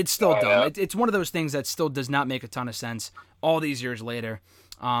 But it's still dumb. Yeah. It's one of those things that still does not make a ton of sense all these years later.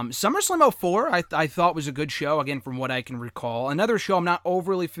 SummerSlam 04, I thought was a good show, again, from what I can recall. Another show I'm not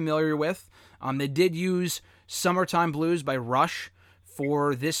overly familiar with. They did use Summertime Blues by Rush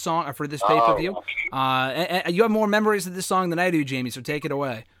for this song, for this pay-per-view. And you have more memories of this song than I do, Jamie, so take it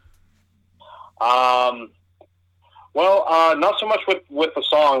away. Well, not so much with the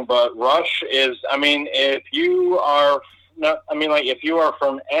song, but Rush is, if you are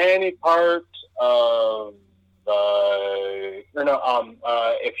from any part of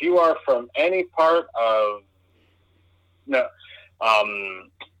if you are from any part of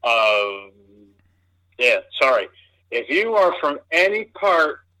if you are from any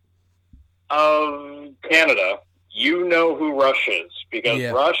part of Canada, you know who Rush is, because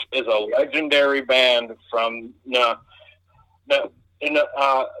Rush is a legendary band from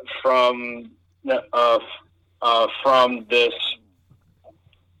this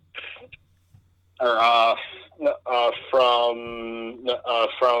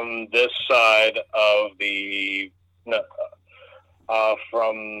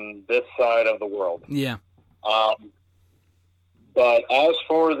side of the world. Yeah. But as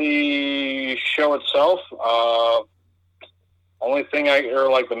for the show itself, the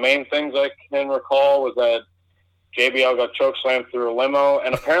main things I can recall was that JBL got chokeslammed through a limo,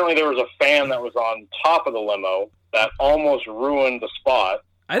 and apparently there was a fan that was on top of the limo that almost ruined the spot.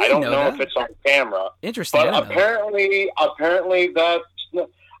 I don't know if it's on camera. Interesting. But apparently that's,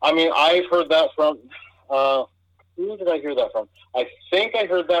 I've heard that from, Who did I hear that from? I think I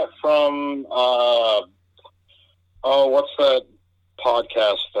heard that from, what's that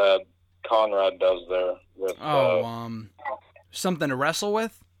podcast that Conrad does there? With, Something to Wrestle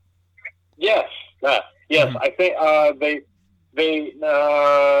With? Yes, that. Yes, Mm-hmm. I think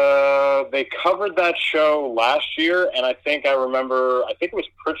they covered that show last year, and I think it was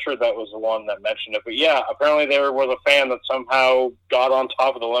Pritchard that was the one that mentioned it. But yeah, apparently there was a fan that somehow got on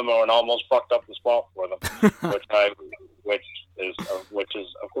top of the limo and almost fucked up the spot for them, which is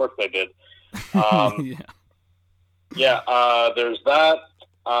of course they did. There's that.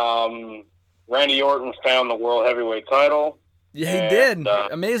 Randy Orton found the World Heavyweight title. Yeah, he did.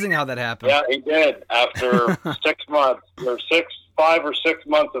 Amazing how that happened. Yeah, he did. After 6 months, or 5 or 6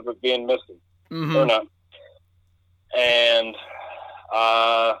 months of it being missing. Mm-hmm. Or not. And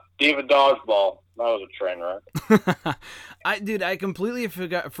Diva Dodgeball. That was a train wreck. I completely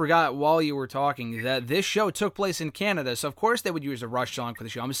forgot while you were talking that this show took place in Canada, so of course they would use a Rush song for the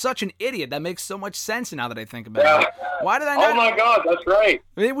show. I'm such an idiot. That makes so much sense now that I think about it. Why did I not? Oh my God, that's right.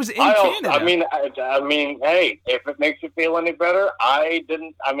 It was in Canada. I mean, hey, if it makes you feel any better, I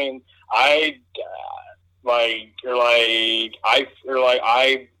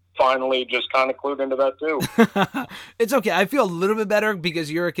finally just kind of clued into that too. It's okay. I feel a little bit better because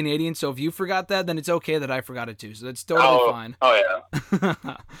you're a Canadian, so if you forgot that, then it's okay that I forgot it too. So that's totally fine. Oh yeah.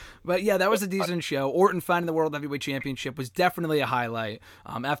 But yeah, that was a decent show. Orton finding the World Heavyweight Championship was definitely a highlight.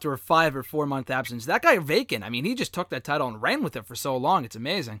 After a 5 or 4 month absence, that guy Vacant, I mean, he just took that title and ran with it for so long. It's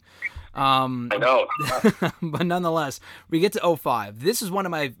amazing. I know. But nonetheless, we get to 05. This is one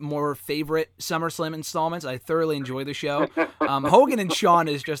of my more favorite SummerSlam installments. I thoroughly enjoy the show. Hogan and Shawn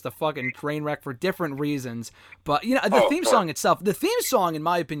is just a fucking train wreck for different reasons. But, you know, the theme song itself, in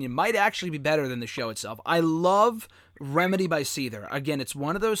my opinion, might actually be better than the show itself. I love Remedy by Seether. Again, it's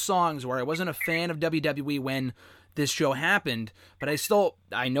one of those songs where I wasn't a fan of WWE when this show happened, but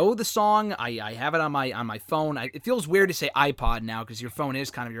I know the song. I have it on my phone. It feels weird to say iPod now because your phone is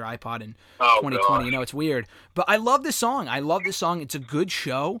kind of your iPod in 2020. God. You know, it's weird. But I love this song. It's a good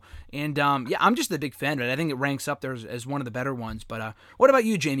show. And I'm just a big fan of it. I think it ranks up there as one of the better ones. But what about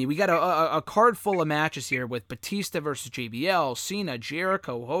you, Jamie? We got a card full of matches here with Batista versus JBL, Cena,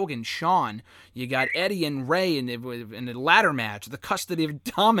 Jericho, Hogan, Shawn. You got Eddie and Ray in the ladder match, the custody of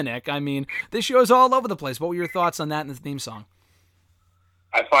Dominic. I mean, this show is all over the place. What were your thoughts on that and the theme song?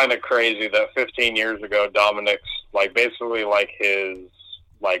 I find it crazy that 15 years ago, Dominic's basically his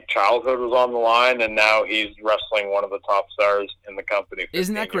childhood was on the line, and now he's wrestling one of the top stars in the company.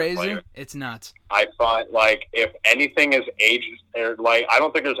 Isn't that crazy? It's nuts. I find if anything is aged, I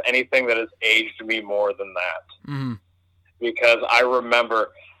don't think there's anything that has aged me more than that. Mm-hmm. Because I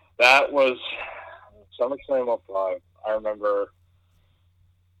remember that was SummerSlam 05. I remember,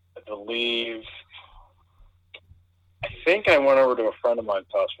 I think I went over to a friend of mine's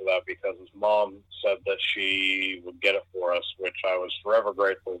house for that because his mom said that she would get it for us, which I was forever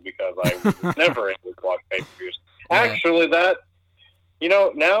grateful because I was never able to watch pay-per-views. Yeah. Actually, now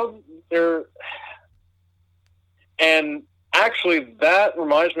that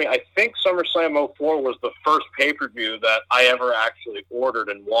reminds me, I think SummerSlam 04 was the first pay-per-view that I ever actually ordered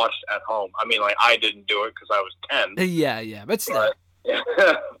and watched at home. I mean, I didn't do it because I was 10. Yeah, but still.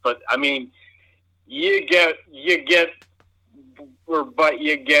 But I mean, you get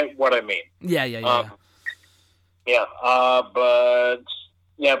what I mean. Yeah. But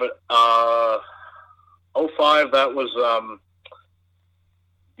 05, that was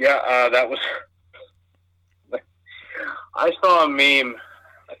that was I saw a meme,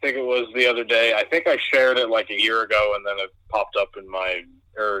 I think it was the other day. I think I shared it a year ago and then it popped up in my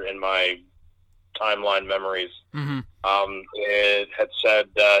timeline memories. Mm-hmm. It had said,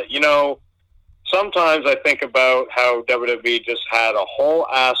 sometimes I think about how WWE just had a whole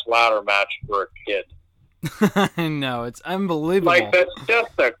ass ladder match for a kid. I know, it's unbelievable. That's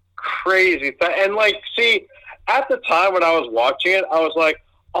just a crazy thing. And see, at the time when I was watching it, I was like,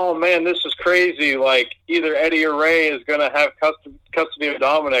 oh man, this is crazy. Either Eddie or Ray is going to have custody of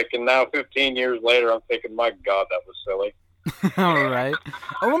Dominic. And now 15 years later, I'm thinking, my God, that was silly. All right.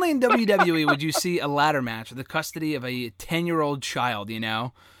 Only in WWE would you see a ladder match with the custody of a 10-year-old child, you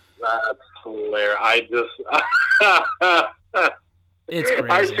know? That's hilarious. It's crazy.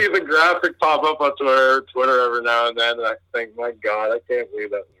 I see the graphic pop up on Twitter every now and then, and I think, my God, I can't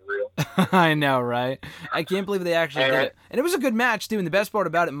believe that was real. I know, right? I can't believe they actually did it. And it was a good match, too, and the best part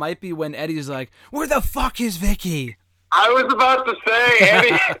about it might be when Eddie's like, where the fuck is Vicky? I was about to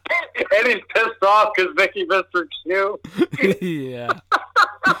say, Eddie's pissed off because Vicky missed her cue. Yeah.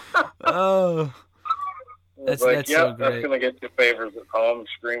 Oh. That's like, so that's great. gonna get you favors at home,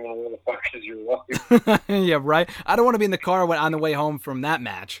 screaming, "Where the fuck is your wife?" Yeah, right. I don't want to be in the car on the way home from that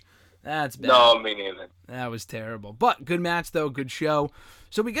match. That's bad. No, me neither. That was terrible. But good match, though. Good show.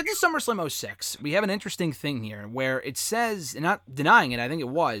 So we get to SummerSlam 06. We have an interesting thing here where it says, and not denying it, I think it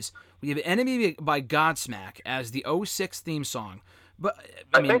was, we have Enemy by Godsmack as the 06 theme song. But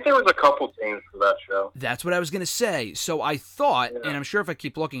I think there was a couple teams for that show. That's what I was going to say. So I thought, and I'm sure if I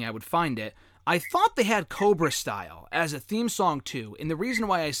keep looking, I would find it. I thought they had Cobra Style as a theme song, too. And the reason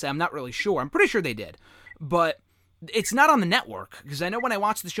why I say I'm not really sure, I'm pretty sure they did. But it's not on the network, because I know when I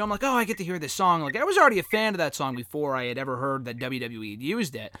watched the show, I'm like, oh, I get to hear this song. Like, I was already a fan of that song before I had ever heard that WWE had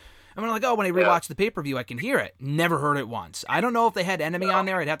used it. And I'm like, oh, when I rewatch the pay-per-view, I can hear it. Never heard it once. I don't know if they had Enemy on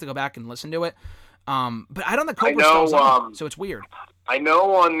there. I'd have to go back and listen to it. But I don't think Cobra Style's on it, so it's weird. I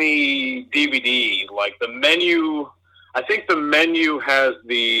know on the DVD, like the menu, I think the menu has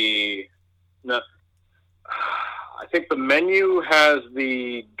the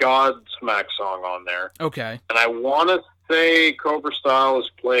Godsmack song on there. Okay. And I want to say Cobra Style is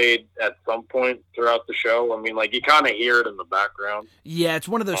played at some point throughout the show. I mean, like, you kind of hear it in the background. Yeah, it's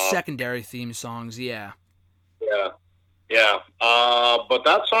one of those secondary theme songs, yeah. Yeah. But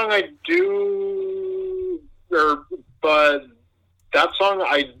that song I do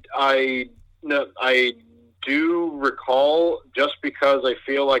recall, just because I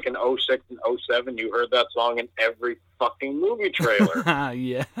feel like in 06 and 07 you heard that song in every fucking movie trailer.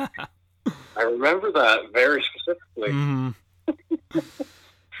 Yeah. I remember that very specifically. Mm-hmm.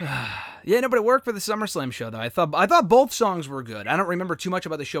 Yeah, no, but it worked for the SummerSlam show, though. I thought both songs were good. I don't remember too much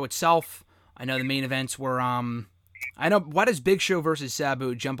about the show itself. I know the main events were, I know, why does Big Show versus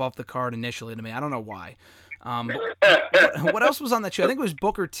Sabu jump off the card initially to me? I don't know why. What else was on that show? I think it was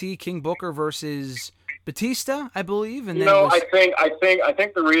Booker T, King Booker versus Batista, I believe. And then I think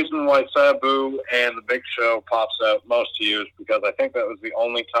the reason why Sabu and the Big Show pops out most to you is because I think that was the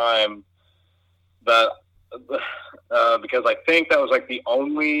only time that because I think that was like the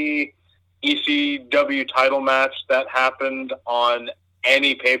only ECW title match that happened on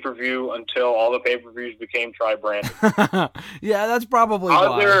any pay-per-view until all the pay-per-views became tri-branded. Yeah, that's probably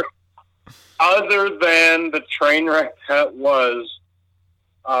why. Other than the train wreck that was,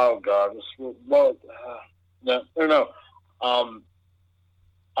 oh God, no.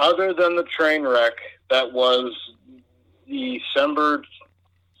 Other than the train wreck that was December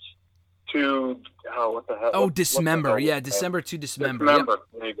to, what the hell? Oh, Dismember. Yeah, December to Dismember. Dismember.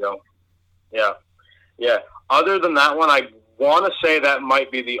 Yep. There you go. Yeah. Other than that one, I want to say that might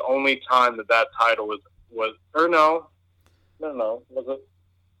be the only time that title was, or no, was it?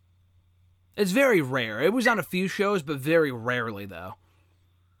 It's very rare. It was on a few shows, but very rarely, though.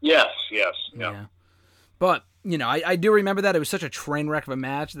 Yes. Yeah. But, I do remember that. It was such a train wreck of a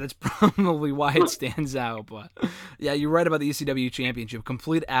match. That's probably why it stands out. But, yeah, you're right about the ECW Championship.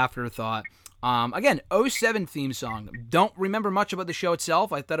 Complete afterthought. Again, 07 theme song. Don't remember much about the show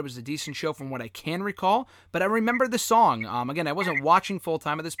itself. I thought it was a decent show from what I can recall, but I remember the song. Again, I wasn't watching full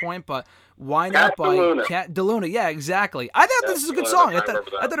time at this point, but Why Not by Cat DeLuna. Yeah, exactly. I thought this is a good song. I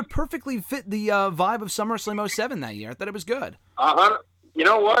thought it perfectly fit the vibe of SummerSlam 07 that year. I thought it was good. You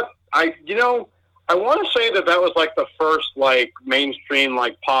know what? I want to say that was like the first like mainstream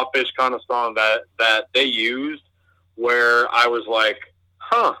like pop-ish kind of song that they used, where I was like,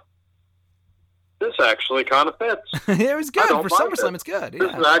 huh. This actually kind of fits. It was good for SummerSlam. It's good. Yeah.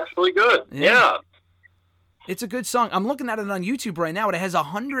 This is actually good. Yeah. It's a good song. I'm looking at it on YouTube right now, and it has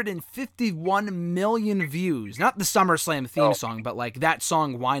 151 million views. Not the SummerSlam theme song, but like that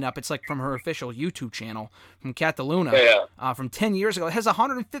song, Wine Up. It's like from her official YouTube channel from Cat DeLuna from 10 years ago. It has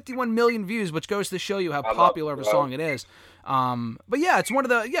 151 million views, which goes to show you how popular of a song it is. But yeah, it's one of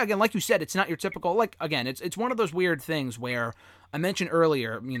the, again, like you said, it's not your typical, like, again, it's one of those weird things where I mentioned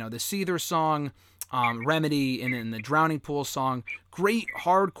earlier, the Seether song, Remedy, and then the Drowning Pool song, great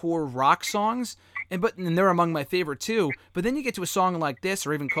hardcore rock songs, and they're among my favorite too. But then you get to a song like this,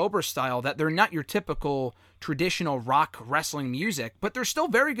 or even Cobra Style, that they're not your typical traditional rock wrestling music, but they're still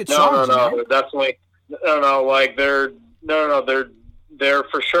very good songs. No, definitely. They're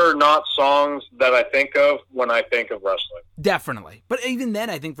for sure not songs that I think of when I think of wrestling. Definitely. But even then,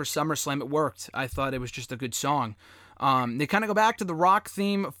 I think for SummerSlam it worked. I thought it was just a good song. They kind of go back to the rock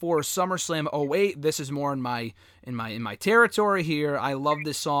theme for SummerSlam 08. This is more in my territory here. I love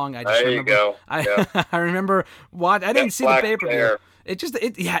this song. I just remember, go. I remember what I didn't see the pay-per-view.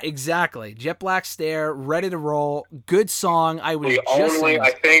 Yeah, exactly. Jet Black Stare, Ready to Roll, good song. I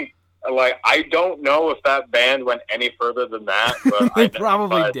think, like, I don't know if that band went any further than that, but they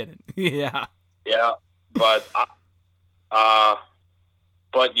probably didn't. Yeah. Yeah, but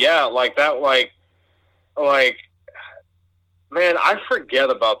yeah, like that, like like, man, I forget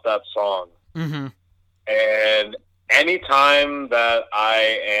about that song. Mm-hmm. And anytime that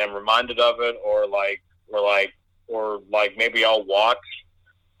I am reminded of it, or maybe I'll watch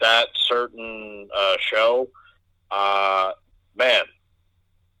that certain show, man,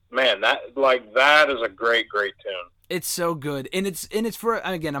 that is a great tune. It's so good, and it's for,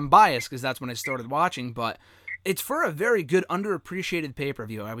 again, I'm biased because that's when I started watching, but it's for a very good underappreciated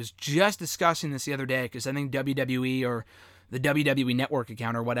pay-per-view. I was just discussing this the other day because I think WWE or the WWE Network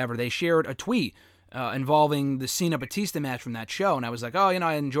account or whatever, they shared a tweet involving the Cena Batista match from that show, and I was like, oh,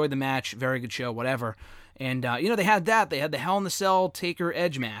 I enjoyed the match, very good show, whatever. And they had that. They had the Hell in the Cell Taker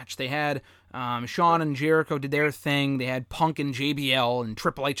Edge match. They had Shawn and Jericho did their thing. They had Punk and JBL, and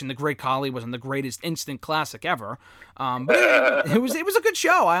Triple H and the Great Khali wasn't the greatest instant classic ever. But it was a good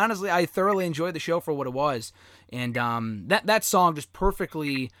show. I thoroughly enjoyed the show for what it was. And that song just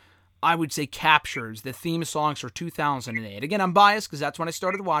perfectly, I would say, captures the theme songs for 2008. Again, I'm biased because that's when I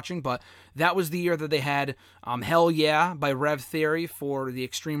started watching, but that was the year that they had Hell Yeah by Rev Theory for the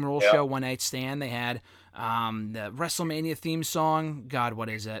Extreme Rules show, One Night Stand. They had the WrestleMania theme song. God, what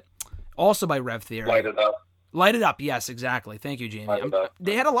is it? Also by Rev Theory. Light It Up. Light It Up, yes, exactly. Thank you, Jamie.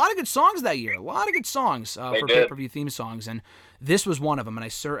 They had a lot of good songs that year. A lot of good songs for pay-per-view theme songs, and this was one of them, and I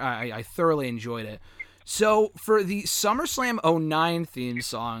thoroughly enjoyed it. So for the SummerSlam 09 theme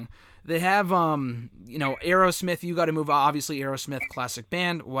song, they have, Aerosmith, You Gotta Move, obviously Aerosmith, classic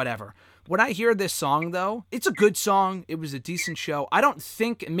band, whatever. When I hear this song, though, it's a good song. It was a decent show. I don't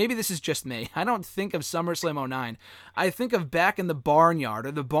think, maybe this is just me, I don't think of SummerSlam 09. I think of Back in the Barnyard,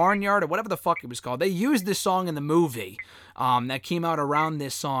 or whatever the fuck it was called. They used this song in the movie that came out around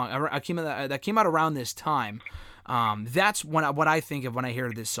this time. That's what I think of when I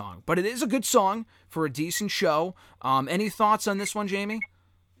hear this song. But it is a good song for a decent show. Any thoughts on this one, Jamie?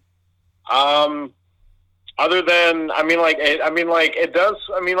 Other than,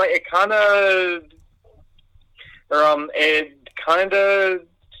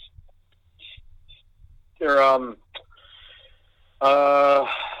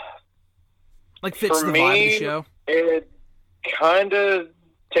 it fits the vibe of the show. It kind of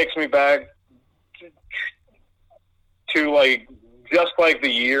takes me back to just the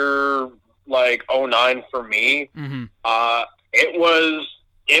year 09 for me. Mm-hmm.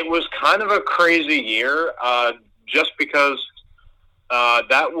 It was kind of a crazy year, just because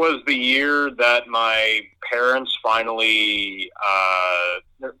that was the year that my parents finally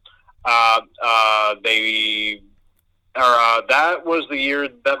that was the year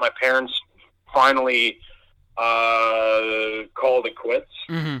that my parents finally called it quits.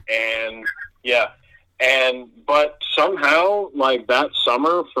 Mm-hmm. And but somehow that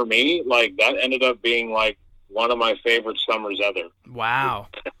summer for me, that ended up being one of my favorite summers ever. Wow.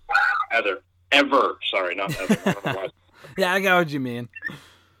 Ever. Sorry, not ever. Yeah, I got what you mean.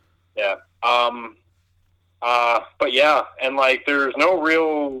 Yeah. But yeah, and there's no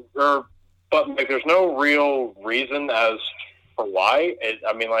real reason as for why. It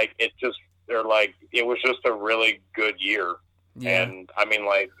was just a really good year. Yeah. And and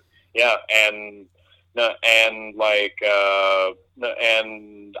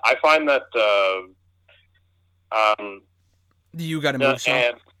I find that You Gotta Move song.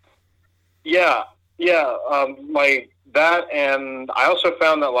 And that, and I also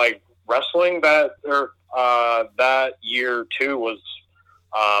found that wrestling that year too was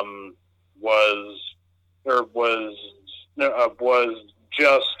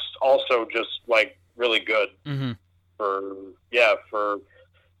just really good. Mm-hmm.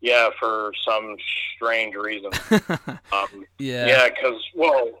 For some strange reason. Yeah. Because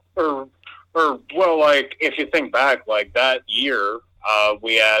if you think back, that year,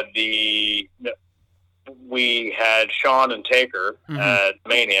 we had Shawn and Taker mm-hmm. at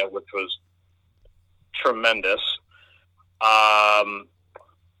Mania, which was tremendous.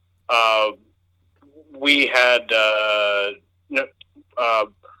 We had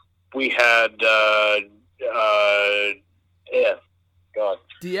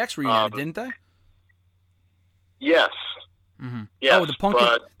DX reunited, didn't they? Yes. Mm-hmm. Yes.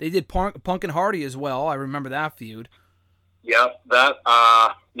 Oh, they did Punk and Hardy as well. I remember that feud. Yeah.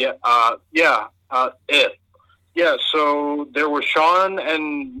 So there was Shawn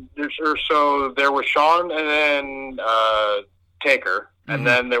and then Taker, mm-hmm. and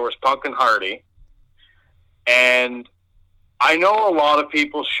then there was Punk and Hardy. And I know a lot of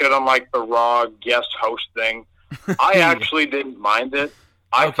people shit on the Raw guest host thing. I actually didn't mind it.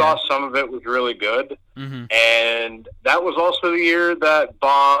 I thought some of it was really good. Mm-hmm. And that was also the year that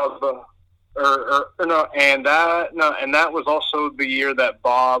Bob, and that was also the year that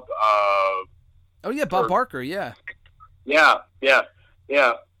Bob Oh yeah, Bob Barker. Yeah. Yeah.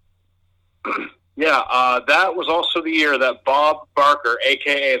 That was also the year that Bob Barker,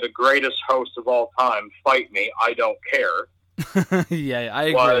 a.k.a. the greatest host of all time, Fight Me, I Don't Care. Yeah, I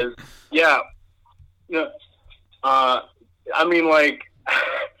agree. I mean, like,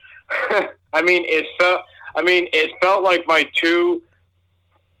 it felt like my two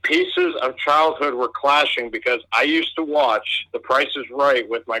pieces of childhood were clashing because I used to watch The Price is Right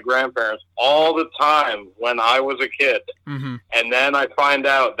with my grandparents all the time when I was a kid. Mm-hmm. And then I find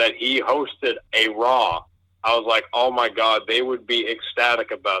out that he hosted a Raw. I was like, oh my God, they would be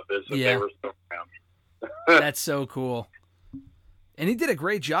ecstatic about this if they were still around. That's so cool. And he did a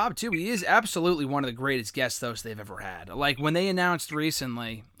great job, too. He is absolutely one of the greatest guest hosts they've ever had. Like, when they announced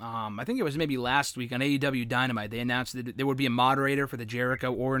recently, I think it was maybe last week on AEW Dynamite, they announced that there would be a moderator for the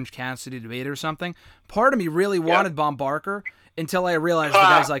Jericho-Orange Cassidy debate or something. Part of me really wanted Bob Barker until I realized the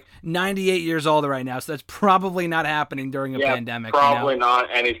guy's like 98 years old right now, so that's probably not happening during a pandemic. Probably not,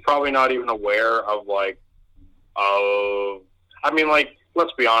 and he's probably not even aware of, like,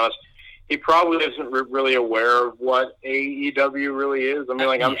 let's be honest. He probably isn't really aware of what AEW really is. I mean,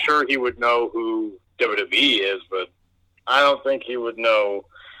 like, I'm sure he would know who WWE is, but I don't think he would know.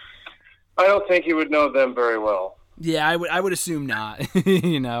 I don't think he would know them very well. Yeah, I would assume not.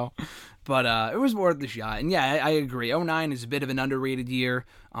 You know, but it was worth the shot. And yeah, I agree. 2009 is a bit of an underrated year.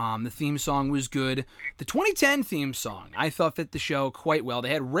 The theme song was good. The 2010 theme song I thought fit the show quite well. They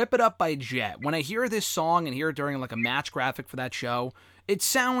had "Rip It Up" by Jet. When I hear this song and hear it during like a match graphic for that show, it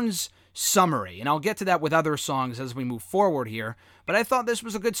sounds summery, and I'll get to that with other songs as we move forward here, but I thought this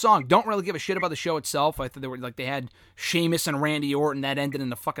was a good song. Don't really give a shit about the show itself. I thought they had Sheamus and Randy Orton, that ended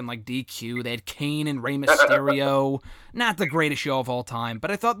in a fucking like DQ. They had Kane and Rey Mysterio. Not the greatest show of all time, but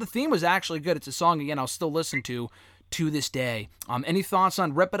I thought the theme was actually good. It's a song, again, I'll still listen to this day. Any thoughts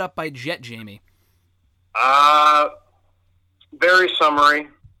on "Rip It Up" by Jet, Jamie? Very summery.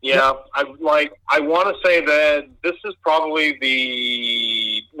 Yeah, I want to say that this is probably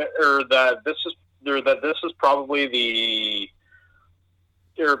the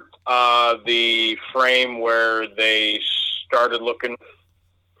frame where they started looking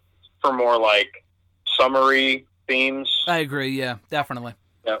for more like summery themes. I agree. Yeah, definitely.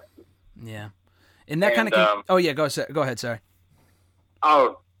 Yeah. Yeah. And that kind of. Oh yeah, go ahead. Sorry.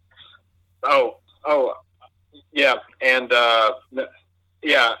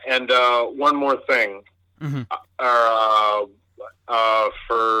 Yeah, and one more thing. Mm-hmm.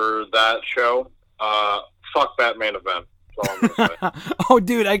 For that show, fuck that main event. That's all I'm gonna say. Oh,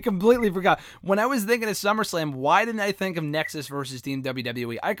 dude, I completely forgot. When I was thinking of SummerSlam, why didn't I think of Nexus versus Team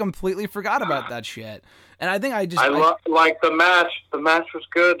WWE? I completely forgot about that shit. And I think like the match. The match was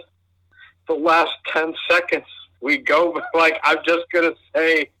good. The last 10 seconds, we go. Like, I'm just gonna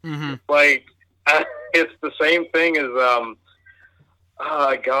say, like, it's the same thing as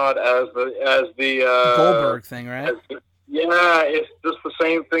as the Goldberg thing, right? It's just the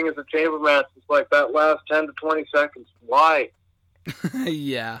same thing as the chamber match. It's like that last 10 to 20 seconds. Why?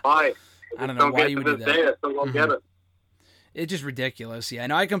 Yeah. Why? I don't know why you would do that. I still don't get it. It's just ridiculous. Yeah,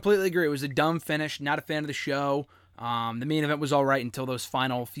 no, I completely agree. It was a dumb finish. Not a fan of the show. The main event was all right until those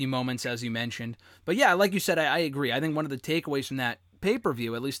final few moments, as you mentioned. But yeah, like you said, I agree. I think one of the takeaways from that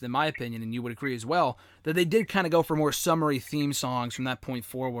pay-per-view, at least in my opinion, and you would agree as well, that they did kind of go for more summery theme songs from that point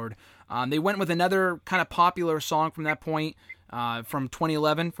forward. They went with another kind of popular song from that point, from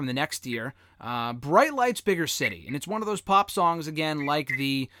 2011, from the next year, Bright Lights, Bigger City. And it's one of those pop songs, again, like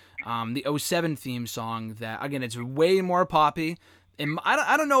the 07 theme song that, again, it's way more poppy. And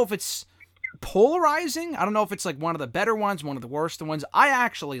I don't know if it's polarizing. I don't know if it's like one of the better ones, one of the worst ones. I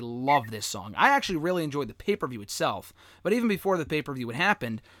actually love this song. I actually really enjoyed the pay-per-view itself. But even before the pay-per-view had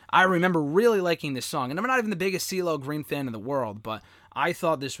happened, I remember really liking this song. And I'm not even the biggest CeeLo Green fan in the world, but I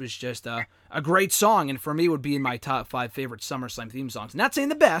thought this was just a great song, and for me would be in my top 5 favorite SummerSlam theme songs. Not saying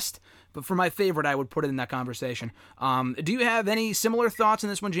the best, but for my favorite, I would put it in that conversation. Do you have any similar thoughts on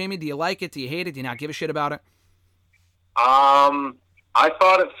this one, Jamie? Do you like it? Do you hate it? Do you not give a shit about it? I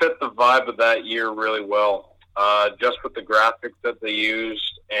thought it fit the vibe of that year really well. Just with the graphics that they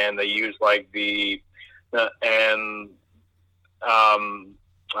used, and they used like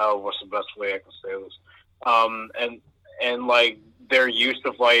what's the best way I can say this? And like their use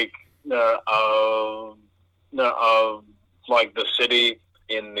of like like the city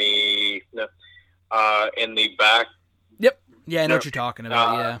in the back. Yep. Yeah, I know what you're talking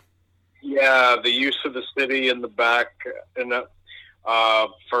about. Yeah. Yeah, the use of the city in the back, and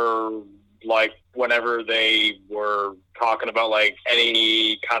for like whenever they were talking about like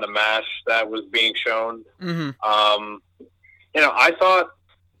any kind of match that was being shown. Mm-hmm.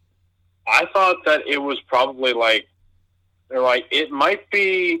 I I thought that it was probably like it might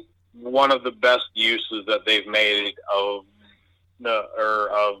be one of the best uses that they've made of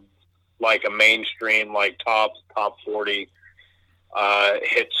like a mainstream, like top 40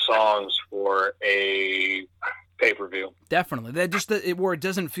 hit songs for a pay-per-view. Definitely. Where it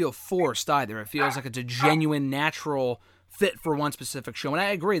doesn't feel forced either. It feels like it's a genuine, natural fit for one specific show. And I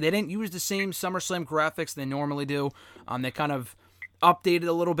agree, they didn't use the same SummerSlam graphics they normally do. They kind of updated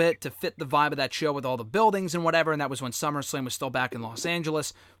a little bit to fit the vibe of that show with all the buildings and whatever, and that was when SummerSlam was still back in Los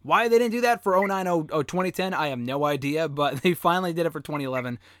Angeles. Why they didn't do that for 2010, I have no idea, but they finally did it for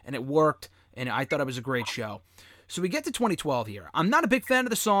 2011, and it worked, and I thought it was a great show. So we get to 2012 here. I'm not a big fan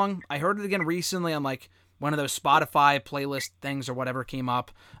of the song. I heard it again recently on like one of those Spotify playlist things or whatever came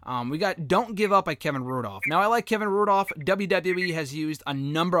up. We got Don't Give Up by Kevin Rudolph. Now, I like Kevin Rudolph. WWE has used a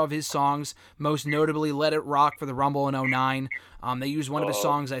number of his songs, most notably Let It Rock for the Rumble in 2009. They used one of his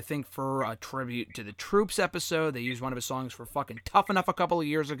songs, I think, for a tribute to the Troops episode. They used one of his songs for fucking Tough Enough a couple of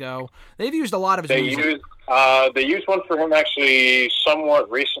years ago. They've used a lot of his music. They used one for him actually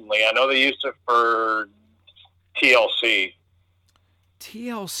somewhat recently. I know they used it for TLC.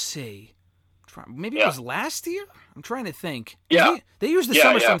 TLC. Maybe it was last year? I'm trying to think. Yeah. They used the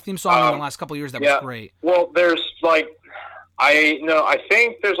SummerSlam theme song in the last couple of years. That was great. Well, there's like, I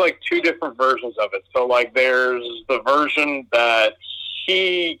think there's like two different versions of it. So like there's the version that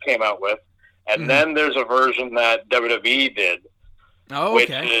he came out with, and then there's a version that WWE did. Oh,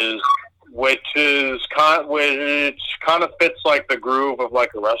 okay. Which kind of fits like the groove of like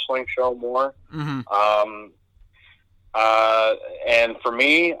a wrestling show more. Mm-hmm. And for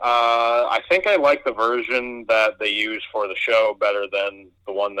me, I think I like the version that they use for the show better than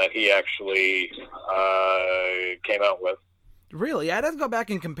the one that he actually came out with. Really? I'd have to go back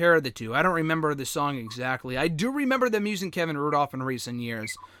and compare the two. I don't remember the song exactly. I do remember them using Kevin Rudolph in recent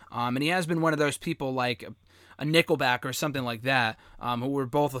years. And he has been one of those people like a Nickelback or something like that, who we're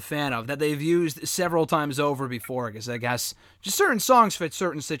both a fan of, that they've used several times over before, because I guess just certain songs fit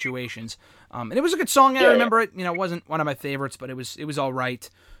certain situations. And it was a good song. I remember it. You know, it wasn't one of my favorites, but it was all right.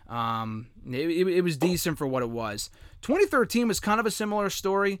 It was decent for what it was. 2013 was kind of a similar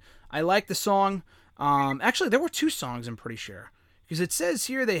story. I liked the song. Actually, there were two songs, I'm pretty sure, because it says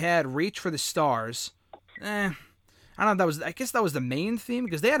here they had Reach for the Stars. I don't know. I guess that was the main theme,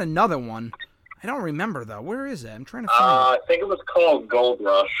 because they had another one. I don't remember, though. Where is it? I'm trying to find it. I think it was called Gold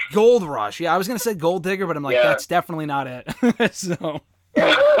Rush. Gold Rush. Yeah, I was going to say Gold Digger, but I'm like, that's definitely not it. So.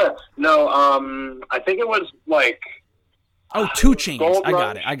 No, I think it was like... Oh, 2 Chainz. Gold I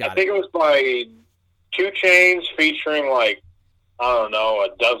got Rush. it. I got it. I think it was by 2 Chainz featuring like, I don't know, a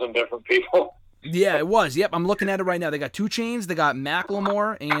dozen different people. Yeah, it was. Yep, I'm looking at it right now. They got 2 Chainz, they got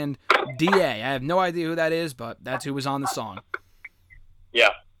Macklemore, and DA. I have no idea who that is, but that's who was on the song. Yeah.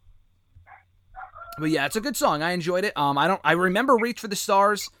 But yeah, it's a good song. I enjoyed it. I remember Reach for the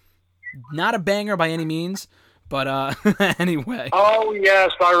Stars. Not a banger by any means, but anyway. Oh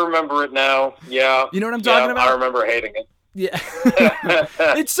yes, I remember it now. Yeah. You know what I'm talking about? I remember hating it. Yeah.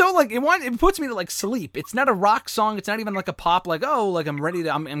 It's so like it puts me to like sleep. It's not a rock song. It's not even like a pop like, oh, like I'm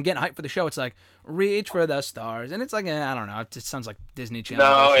getting hyped for the show. It's like Reach for the Stars. And it's like I don't know. It just sounds like Disney Channel.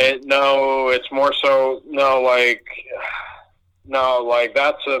 No, it's more so like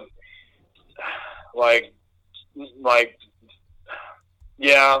that's a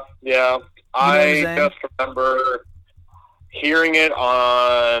yeah. I just remember hearing it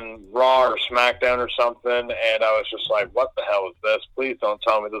on Raw or SmackDown or something, and I was just like, what the hell is this? Please don't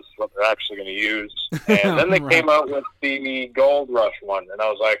tell me this is what they're actually going to use. And then they came out with the Gold Rush one, and I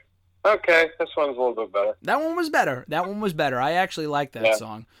was like, okay, this one's a little bit better. That one was better. I actually liked that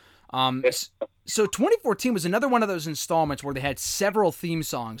song. So 2014 was another one of those installments where they had several theme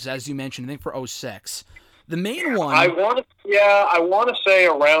songs, as you mentioned, I think for 2006. The main one... I want to say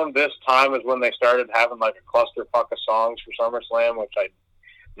around this time is when they started having like a clusterfuck of songs for SummerSlam, which I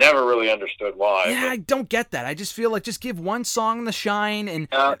never really understood why. Yeah, I don't get that. I just feel like just give one song the shine, and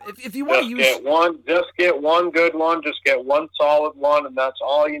if you want to use... Just get one good one, just get one solid one, and that's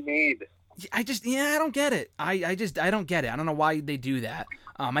all you need. I don't get it. I don't get it. I don't know why they do that.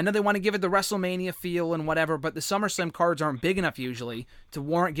 I know they want to give it the WrestleMania feel and whatever, but the SummerSlam cards aren't big enough usually to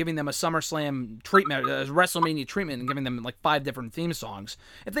warrant giving them a SummerSlam treatment, a WrestleMania treatment, and giving them like 5 different theme songs.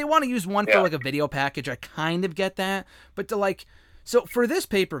 If they want to use one for like a video package, I kind of get that. But to like... So for this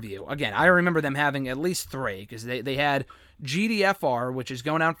pay-per-view, again, I remember them having at least 3, because they had GDFR, which is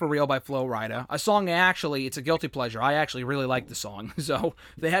Going Down for Real by Flo Rida, a song it's a guilty pleasure. I actually really like the song. So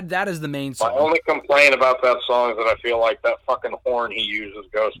they had that as the main song. My only complaint about that song is that I feel like that fucking horn he uses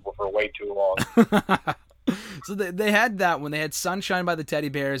goes for way too long. So they had that when they had Sunshine by the Teddy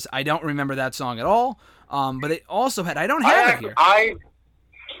Bears. I don't remember that song at all. But it also had, I don't have it here.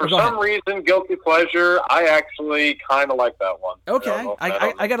 For some reason, Guilty Pleasure, I actually kind of like that one. Okay,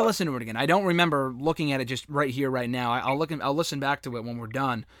 I got to listen to it again. I don't remember looking at it just right here, right now. I'll listen back to it when we're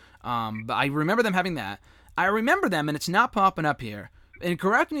done. But I remember them having that. I remember them, and it's not popping up here. And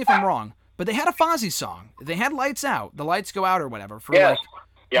correct me if I'm wrong, but they had a Fozzy song. They had Lights Out, the lights go out or whatever. For yes.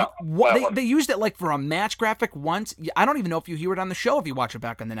 They used it like for a match graphic once. I don't even know if you hear it on the show if you watch it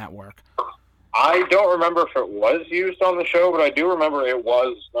back on the network. I don't remember if it was used on the show, but I do remember it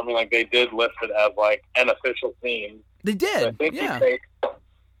was. I mean, like, they did list it as like an official theme. They did. I think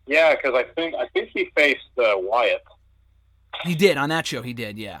because I think he faced Wyatt. He did on that show. He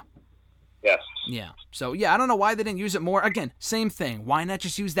did. Yeah. Yes. Yeah. So yeah, I don't know why they didn't use it more. Again, same thing. Why not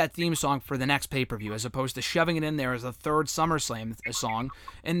just use that theme song for the next pay-per-view as opposed to shoving it in there as a third SummerSlam song?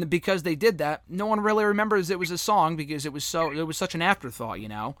 And because they did that, no one really remembers it was a song because it was such an afterthought, you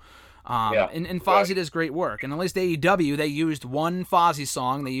know. And Fozzy does great work. And at least AEW, they used one Fozzy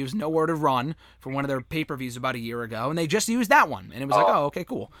song. They used Nowhere to Run for one of their pay-per-views about a year ago, and they just used that one. And it was like, oh, okay,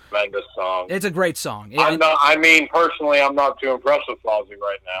 cool. Tremendous song. It's a great song. Personally, I'm not too impressed with Fozzy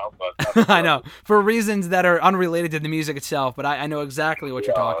right now. But I know, for reasons that are unrelated to the music itself, but I know exactly what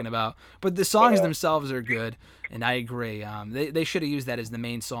you're talking about. But the songs themselves are good, and I agree. They should have used that as the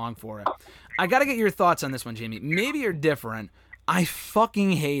main song for it. I got to get your thoughts on this one, Jamie. Maybe you're different. I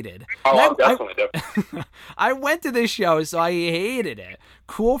fucking hated. I'm definitely different. I went to this show, so I hated it.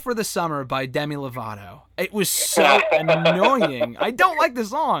 Cool for the Summer by Demi Lovato. It was so annoying. I don't like the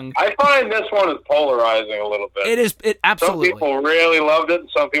song. I find this one is polarizing a little bit. It is. It absolutely. Some people really loved it, and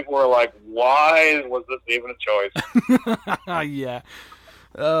some people were like, why was this even a choice? Yeah.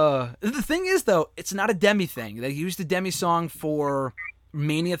 The thing is, though, it's not a Demi thing. They used the Demi song for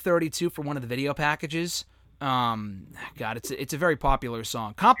Mania 32 for one of the video packages. God, it's a very popular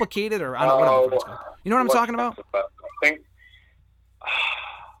song. Complicated, or I don't know what it's called. You know what I'm talking about?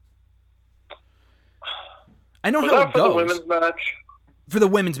 I know how it goes. For the women's match? For the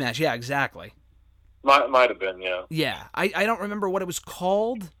women's match, yeah, exactly. Might have been, yeah. Yeah, I don't remember what it was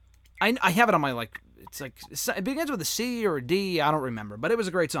called. I have it on my, like, it's like, it begins with a C or a D, I don't remember, but it was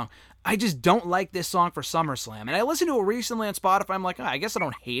a great song. I just don't like this song for SummerSlam. And I listened to it recently on Spotify. I'm like, I guess I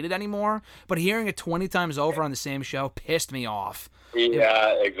don't hate it anymore. But hearing it 20 times over on the same show pissed me off.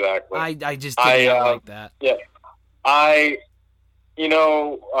 Yeah, exactly. I just didn't like that. Yeah.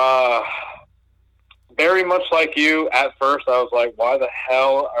 Very much like you, at first I was like, why the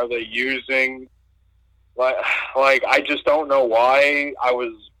hell are they using, like I just don't know why. I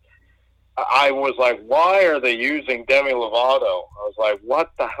was like, why are they using Demi Lovato? I was like,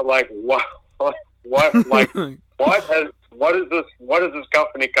 what the hell? Like, what, like, what has this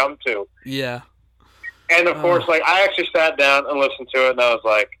company come to? Yeah. And of course, like, I actually sat down and listened to it, and I was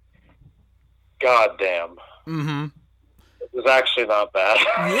like, God damn. Mm-hmm. It was actually not bad.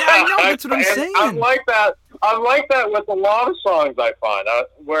 Yeah, I know, that's what I'm saying. I'm like that with a lot of songs I find,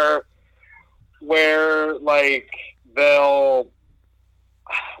 where like, they'll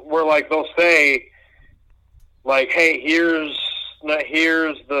say, like, hey, here's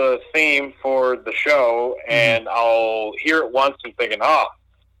the theme for the show, and I'll hear it once and thinking, oh,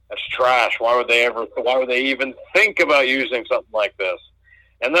 that's trash. Why would they even think about using something like this?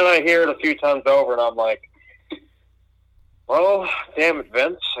 And then I hear it a few times over, and I'm like, well, damn it,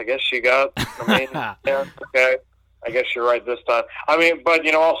 Vince. I guess you got, yeah, okay. I guess you're right this time. I mean, but,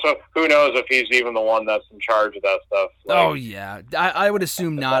 also, who knows if he's even the one that's in charge of that stuff. Like, oh, yeah. I would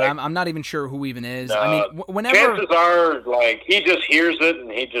assume not. I'm not even sure who even is. I mean, whenever... Chances are, like, he just hears it and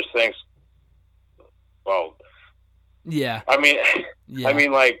he just thinks, well... Yeah. I mean,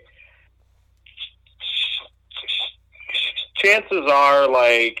 like, chances are,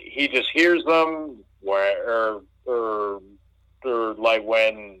 like, he just hears them or like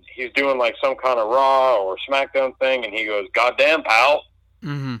when he's doing like some kind of Raw or SmackDown thing, and he goes, "Goddamn, pal!"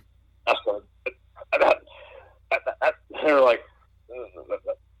 Mm-hmm. They're like,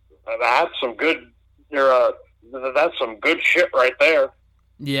 "That's some good. That's some good shit right there."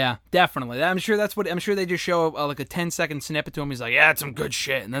 Yeah, definitely. I'm sure they just show like a 10-second snippet to him. He's like, "Yeah, it's some good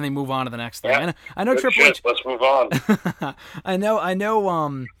shit," and then they move on to the next thing. Yeah, I know Triple H. Let's move on. I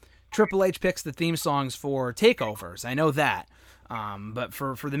know. Triple H picks the theme songs for takeovers. I know that. But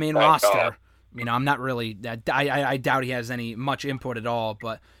for the main roster, I'm not really. I doubt he has any much input at all.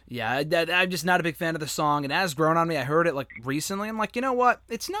 But yeah, I'm just not a big fan of the song. And it has grown on me. I heard it like recently. I'm like, you know what?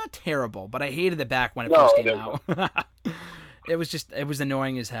 It's not terrible, but I hated it back when it first came out. It was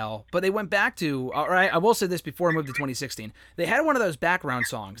annoying as hell. But they went back to, all right, I will say this before I moved to 2016. They had one of those background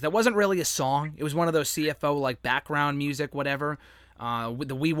songs that wasn't really a song. It was one of those CFO like background music, whatever. With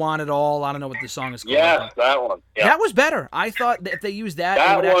the We Want It All. I don't know what the song is called. Yes, that one. Yeah. That was better. I thought that if they used that,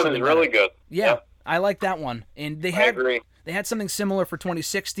 it would one actually is be really better. good. Yeah, I like that one. And I agree. They had something similar for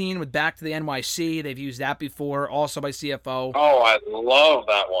 2016 with Back to the NYC. They've used that before, also by CFO. Oh, I love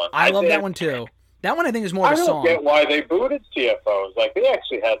that one. I love that one too. That one I think is more of a song. I don't get why they booted CFOs. Like, they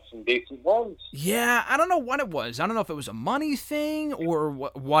actually had some decent ones. Yeah, I don't know what it was. I don't know if it was a money thing or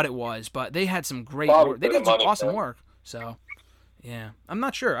what it was, but they had some great Probably work. They did some awesome work. So, yeah. I'm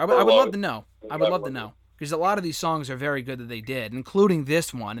not sure. I would love to know. I would love to know. Because a lot of these songs are very good that they did, including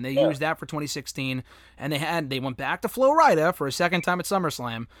this one, and they used that for 2016. And they went back to Flo Rida for a second time at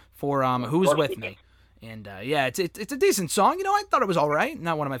SummerSlam for "Who's With Me," and it's a decent song. You know, I thought it was all right.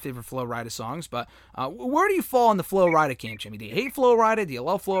 Not one of my favorite Flo Rida songs, but where do you fall in the Flo Rida camp, Jimmy? Do you hate Flo Rida? Do you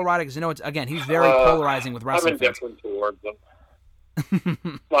love Flo Rida? Because you know, he's very polarizing with wrestling fans. I'm indifferent towards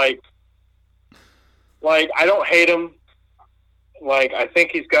them. like I don't hate him. Like, I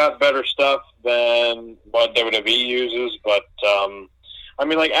think he's got better stuff than what WWE uses, but, I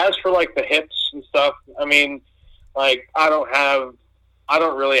mean, like, as for, like, the hits and stuff, I mean, like, I don't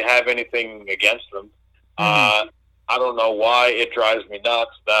really have anything against them. I don't know why it drives me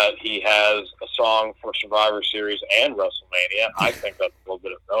nuts that he has a song for Survivor Series and WrestleMania. I think that's a little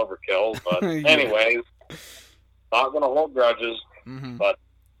bit of overkill, but anyways, not going to hold grudges, but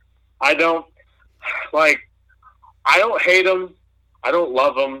I don't hate him. I don't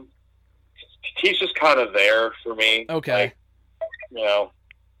love him. He's just kind of there for me. Okay. Like, you know,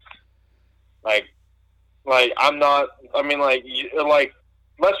 like I'm not. I mean, like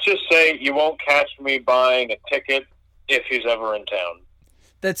let's just say you won't catch me buying a ticket if he's ever in town.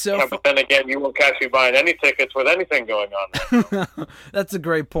 That's so. But then again, you won't catch me buying any tickets with anything going on there. That's a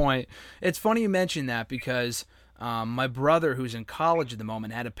great point. It's funny you mention that because my brother, who's in college at the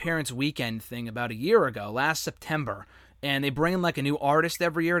moment, had a parents' weekend thing about a year ago, last September. And they bring in like a new artist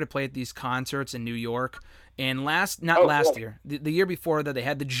every year to play at these concerts in New York. And year, the year before that, they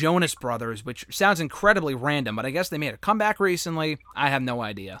had the Jonas Brothers, which sounds incredibly random, but I guess they made a comeback recently. I have no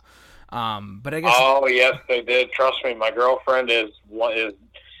idea. But I guess. Oh yes, they did. Trust me, my girlfriend she's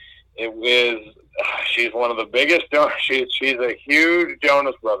one of the biggest. She's a huge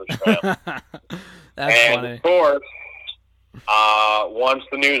Jonas Brothers fan. That's funny. Of course, once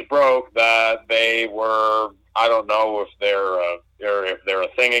the news broke that they were. I don't know if they're a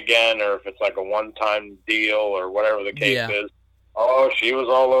thing again or if it's like a one-time deal or whatever the case is. Oh, she was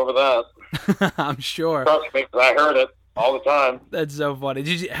all over that. I'm sure. Trust me, 'cause I heard it all the time. That's so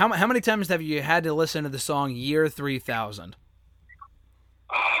funny. How many times have you had to listen to the song Year 3000?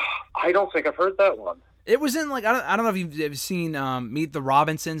 I don't think I've heard that one. It was in like I don't know if you've seen Meet the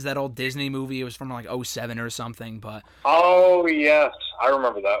Robinsons, that old Disney movie. It was from like 2007 or something, but oh yes, I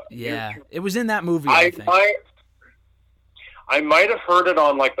remember that. Yeah, it was in that movie. I think I might have heard it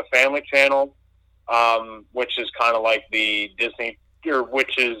on like the Family Channel, which is kind of like the Disney, or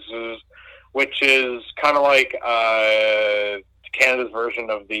which is kind of like Canada's version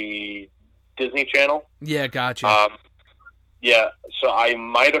of the Disney Channel. Yeah, gotcha. Yeah, so I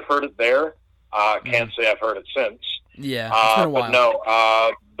might have heard it there. Can't say I've heard it since. Yeah, it's been a while. But no,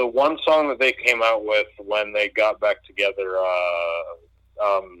 the one song that they came out with when they got back together,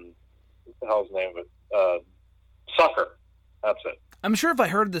 what the hell's the name of it? Sucker. That's it. I'm sure if I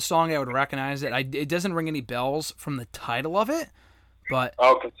heard the song, I would recognize it. It doesn't ring any bells from the title of it, but...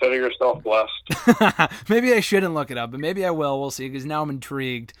 Oh, consider yourself blessed. Maybe I shouldn't look it up, but maybe I will. We'll see, because now I'm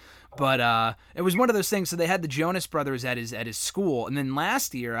intrigued. But it was one of those things. So they had the Jonas Brothers at his school, and then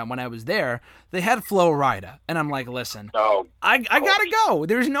last year when I was there, they had Flo Rida, and I'm like, listen, I gotta go.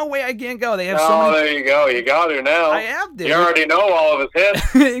 There's no way I can't go. They have so many. There you go. You got to now. I have to. You already know all of his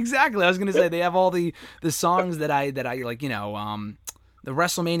hits. Exactly. I was gonna say they have all the songs that I like. You know, the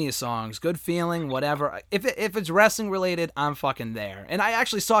WrestleMania songs, Good Feeling, whatever. If it's wrestling related, I'm fucking there. And I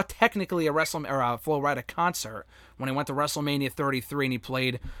actually saw technically a Flo Rida concert when I went to WrestleMania 33 and he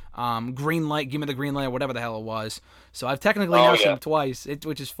played Green Light, Give Me the Green Light, or whatever the hell it was. So I've technically known him twice,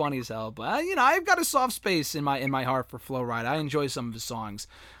 which is funny as hell. But you know, I've got a soft space in my heart for Flo Rida. I enjoy some of his songs.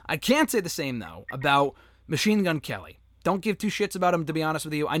 I can't say the same though about Machine Gun Kelly. Don't give two shits about him, to be honest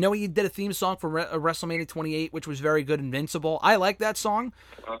with you. I know he did a theme song for WrestleMania 28, which was very good, Invincible. I like that song.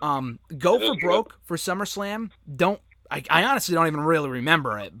 Go for Broke for SummerSlam. I honestly don't even really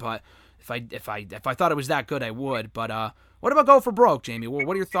remember it, but if I thought it was that good, I would. But what about Go for Broke, Jamie?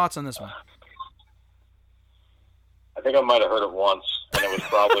 What are your thoughts on this one? I think I might have heard it once, and it was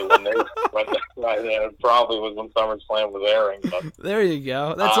probably it probably was when SummerSlam was airing. But there you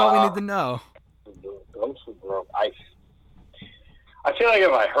go. That's all we need to know. I feel like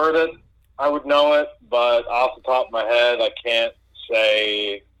if I heard it, I would know it, but off the top of my head, I can't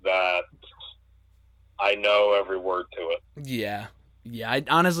say that I know every word to it. Yeah.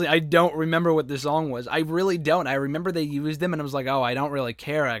 Honestly, I don't remember what the song was. I really don't. I remember they used them, and I was like, oh, I don't really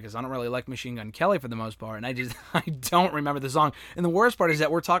care because I don't really like Machine Gun Kelly for the most part, and I don't remember the song. And the worst part is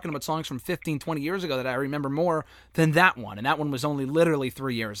that we're talking about songs from 15, 20 years ago that I remember more than that one, and that one was only literally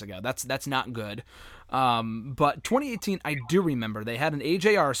 3 years ago. That's not good. But 2018, I do remember. They had an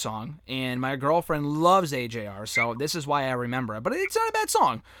AJR song, and my girlfriend loves AJR, so this is why I remember it. But it's not a bad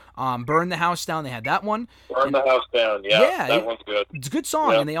song. Burn the House Down, they had that one. Burn the House Down, yeah that one's good. It's a good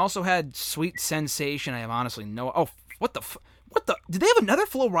song, yeah. And they also had Sweet Sensation. I have honestly no... Oh, what the... Did they have another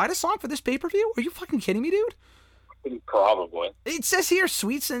Flo Rida song for this pay-per-view? Are you fucking kidding me, dude? Probably. It says here,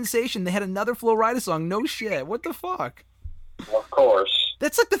 Sweet Sensation. They had another Flo Rida song. No shit. What the fuck? Of course.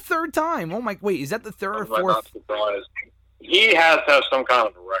 That's like the third time. Oh my... Wait, is that the third or fourth? I'm not surprised. He has to have some kind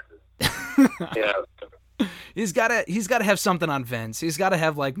of a record. Yeah. He's got to have something on Vince. He's got to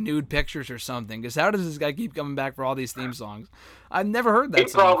have like nude pictures or something. Because how does this guy keep coming back for all these theme songs? I've never heard that. He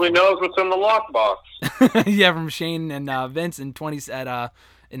probably knows what's in the lockbox. Yeah, from Shane and Vince in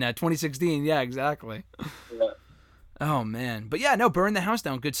 2016. Yeah, exactly. Yeah. Oh man, but yeah, no, Burn the House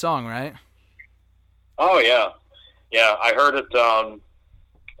Down. Good song, right? Oh yeah, yeah. I heard it. I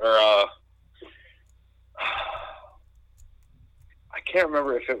can't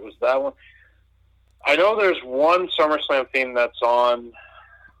remember if it was that one. I know there's one SummerSlam theme that's on.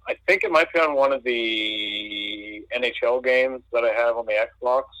 I think it might be on one of the NHL games that I have on the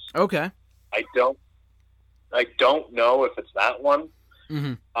Xbox. Okay. I don't know if it's that one.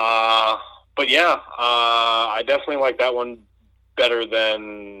 Mm-hmm. But yeah, I definitely like that one better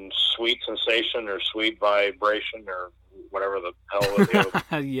than Sweet Sensation or Sweet Vibration or whatever the hell it is.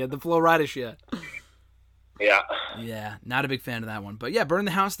 Yeah, the Flo Rida shit. Yeah. Yeah, not a big fan of that one. But yeah, Burn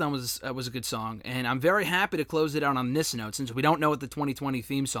the House Down was a good song. And I'm very happy to close it out on this note since we don't know what the 2020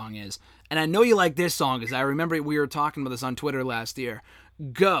 theme song is. And I know you like this song because I remember we were talking about this on Twitter last year.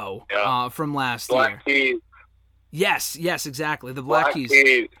 Go, from last Black year. Keys. Yes, exactly. The Black Keys.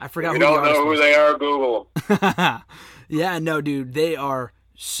 I forgot if who you don't know who they are, Google them. Yeah, no, dude, they are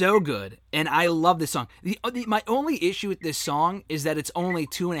so good, and I love this song. My only issue with this song is that it's only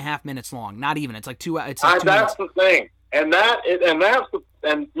 2.5 minutes long. Not even. It's like 2. It's like 2 that's minutes. the thing, and that is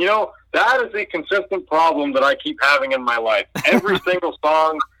the consistent problem that I keep having in my life. Every single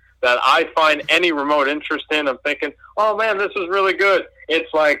song that I find any remote interest in, I'm thinking, oh man, this is really good.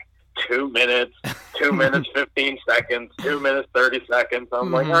 It's like 2 minutes, 2 minutes 15 seconds, 2 minutes 30 seconds.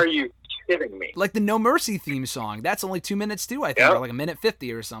 I'm like, are you kidding me? Like the No Mercy theme song. That's only 2 minutes too, I think, or like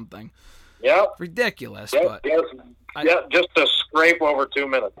 1:50 or something. Yep. Ridiculous. Yep. But just to scrape over 2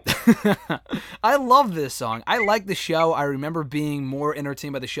 minutes. I love this song. I like the show. I remember being more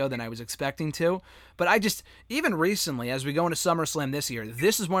entertained by the show than I was expecting to. But I just, even recently, as we go into SummerSlam this year,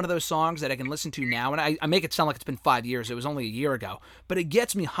 this is one of those songs that I can listen to now. And I make it sound like it's been 5 years. It was only a year ago. But it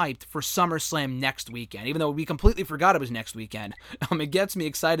gets me hyped for SummerSlam next weekend. Even though we completely forgot it was next weekend. It gets me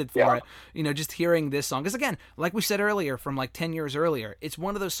excited for it. You know, just hearing this song. Because again, like we said earlier, from like 10 years earlier, it's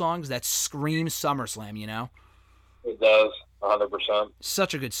one of those songs that screams SummerSlam, you know? It does, 100%.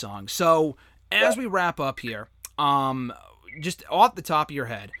 Such a good song. So, as we wrap up here, just off the top of your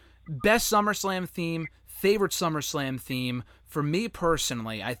head, best SummerSlam theme, favorite SummerSlam theme. For me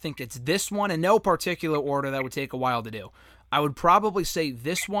personally, I think it's this one in no particular order. That would take a while to do. I would probably say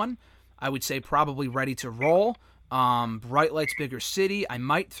this one. I would say probably Ready to Roll. Bright Lights, Bigger City. I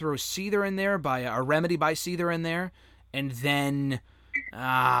might throw Seether in there, by a Remedy by Seether in there. And then,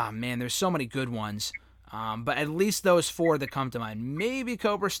 man, there's so many good ones. But at least those 4 that come to mind. Maybe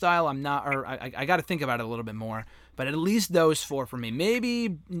Cobra Style, I'm not, or I got to think about it a little bit more. But at least those 4 for me.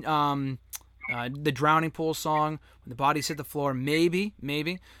 Maybe the Drowning Pool song, When the Bodies Hit the Floor, maybe.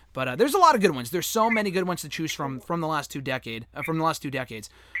 But there's a lot of good ones. There's so many good ones to choose from the last 2 decades.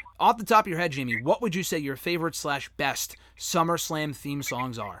 Off the top of your head, Jamie, what would you say your favorite / best SummerSlam theme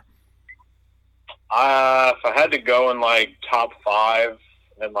songs are? If I had to go in like top 5,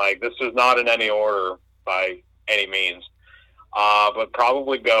 and like this is not in any order by any means, but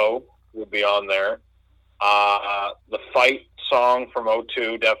probably Go would be on there. The Fight song from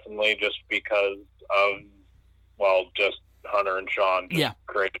 2002, definitely, just because of, well, just Hunter and Sean just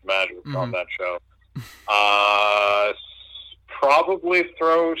created magic on that show. Probably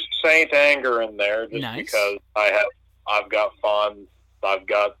throw Saint Anger in there just because I've got fun. I've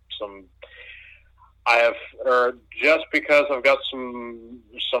got some I have, or just because I've got some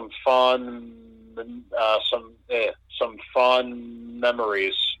fond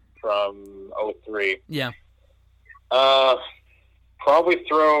memories from 03. Yeah. Probably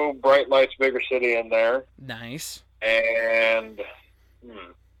throw Bright Lights, Bigger City in there. Nice. And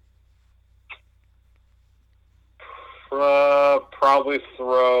probably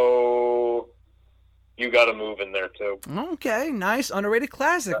throw You Gotta Move in there too. Okay, nice. Underrated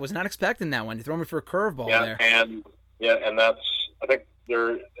classic. Was not expecting that one. You throw me for a curveball there. And that's, I think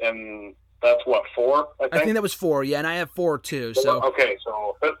and that's what, 4, I think? I think that was 4, yeah, and I have 4 too. So okay,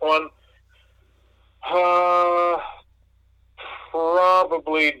 so 5th one,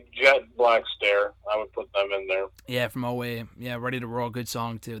 probably Jet Black Stare. I would put them in there. Yeah, from OA. Yeah, Ready to Roll, good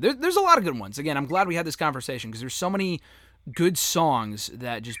song too. There's a lot of good ones. Again, I'm glad we had this conversation because there's so many good songs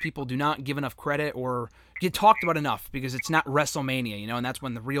that just people do not give enough credit or get talked about enough because it's not WrestleMania, and that's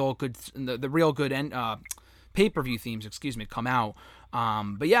when the real good pay-per-view themes, come out.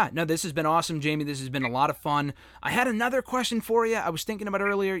 But yeah, no, this has been awesome, Jamie. This has been a lot of fun. I had another question for you. I was thinking about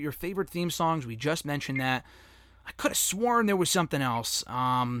earlier, your favorite theme songs. We just mentioned that. I could have sworn there was something else.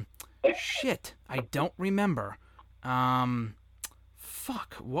 Shit, I don't remember.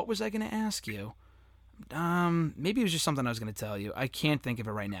 Fuck, what was I going to ask you? Maybe it was just something I was going to tell you. I can't think of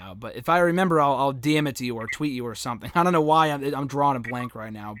it right now, but if I remember, I'll DM it to you or tweet you or something. I don't know why I'm drawing a blank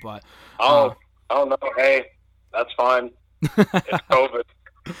right now, but... Oh no, hey, that's fine. It's COVID.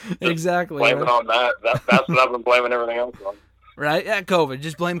 Exactly. Blame right? it on that. That's what I've been blaming everything else on. Right? Yeah, COVID.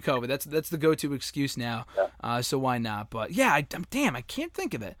 Just blame COVID. That's the go-to excuse now. Yeah. So why not? But yeah, I can't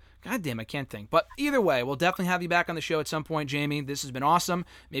think of it. God damn, I can't think. But either way, we'll definitely have you back on the show at some point, Jamie. This has been awesome.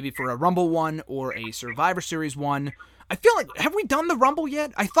 Maybe for a Rumble one or a Survivor Series one. I feel like, have we done the Rumble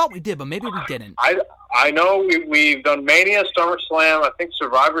yet? I thought we did, but maybe we didn't. I know we've done Mania, SummerSlam, I think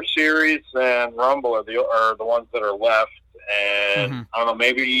Survivor Series, and Rumble are the ones that are left. And I don't know,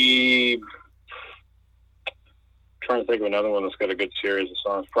 maybe... trying to think of another one that's got a good series of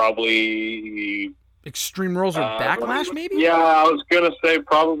songs. Probably Extreme Rules or Backlash, maybe? Yeah, I was gonna say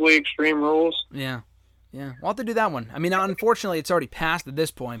probably Extreme Rules. Yeah. We'll have to do that one. I mean, unfortunately, it's already passed at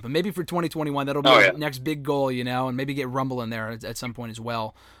this point, but maybe for 2021, that'll be the next big goal, and maybe get Rumble in there at some point as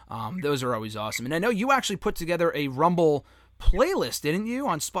well. Those are always awesome. And I know you actually put together a Rumble playlist, didn't you,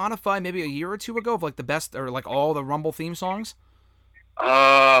 on Spotify maybe a year or two ago of like the best or like all the Rumble theme songs?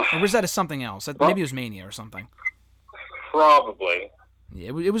 Or was that something else? Maybe it was Mania or something. Probably. Yeah,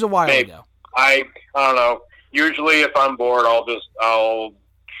 it was a while ago. I don't know. Usually, if I'm bored,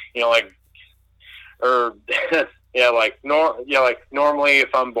 normally if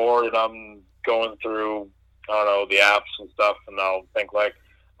I'm bored and I'm going through, I don't know, the apps and stuff, and I'll think like,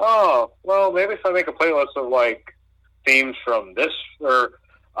 oh, well, maybe if I make a playlist of like themes from this or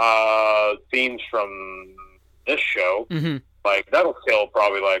themes from this show, like that'll kill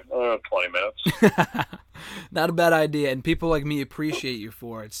probably like 20 minutes. Not a bad idea, and people like me appreciate you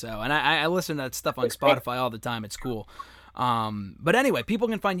for it. So, and I listen to that stuff on Spotify all the time. It's cool. But anyway, people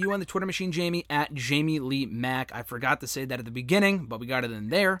can find you on the Twitter machine, Jamie, at Jamie Lee Mack. I forgot to say that at the beginning, but we got it in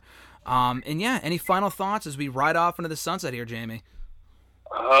there. And yeah, any final thoughts as we ride off into the sunset here, Jamie?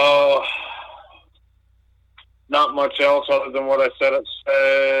 Oh, not much else other than what I said at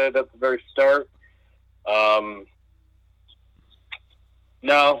the very start.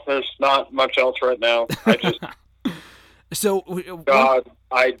 No, there's not much else right now. I just so God,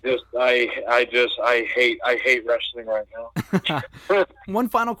 I hate wrestling right now. One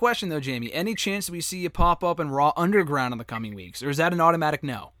final question though, Jamie. Any chance that we see you pop up in Raw Underground in the coming weeks, or is that an automatic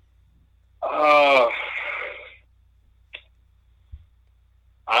no?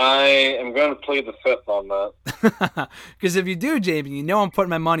 I am going to plead the fifth on that. Because if you do, Jamie, you know I'm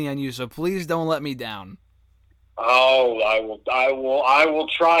putting my money on you, so please don't let me down. Oh, I will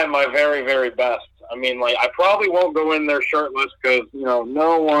try my very, very best. I mean, like, I probably won't go in there shirtless because, no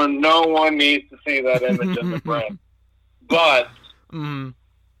one needs to see that image in the frame. But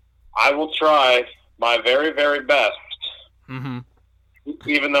I will try my very, very best.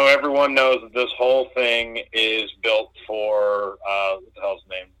 Even though everyone knows that this whole thing is built for, what the hell's his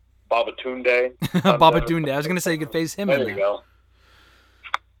name? Babatunde? Babatunde. I was going to say you could face him in there. There you go.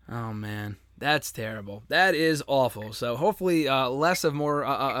 Oh, man. That's terrible. That is awful. So hopefully less of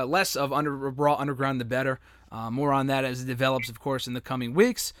Raw Underground the better. More on that as it develops, of course, in the coming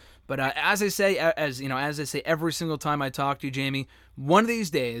weeks. But as I say every single time I talk to you, Jamie, one of these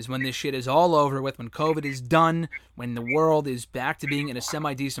days when this shit is all over with, when COVID is done, when the world is back to being in a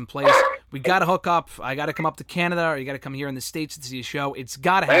semi-decent place, we got to hook up. I got to come up to Canada, or you got to come here in the States to see a show. It's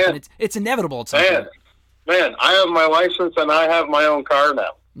got to happen. It's inevitable at some point. Man, I have my license and I have my own car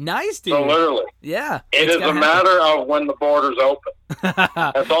now. Nice, dude. So literally. Yeah. It is a matter of when the borders open.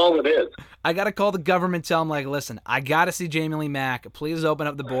 That's all it is. I got to call the government, tell them, like, listen, I got to see Jamie Lee Mack. Please open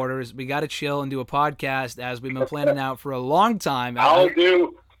up the borders. We got to chill and do a podcast as we've been planning out for a long time. I'll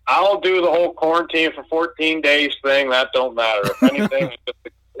do the whole quarantine for 14 days thing. That don't matter. If anything,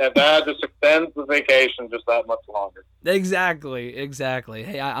 that just extends the vacation just that much longer. Exactly.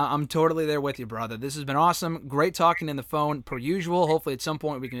 Hey, I'm totally there with you, brother. This has been awesome. Great talking in the phone, per usual. Hopefully at some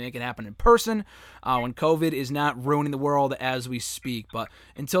point we can make it happen in person when COVID is not ruining the world as we speak. But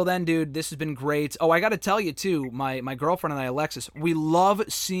until then, dude, this has been great. Oh, I got to tell you, too, my girlfriend and I, Alexis, we love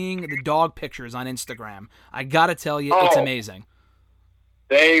seeing the dog pictures on Instagram. I got to tell you, it's amazing.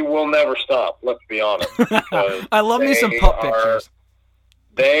 They will never stop, let's be honest. I love me some pup pictures.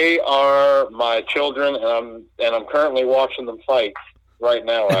 They are my children, and I'm currently watching them fight right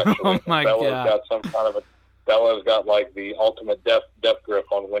now, actually. Oh, my God. Bella's got, like, the ultimate death grip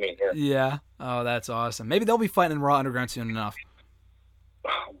on winning here. Yeah. Oh, that's awesome. Maybe they'll be fighting in Raw Underground soon enough.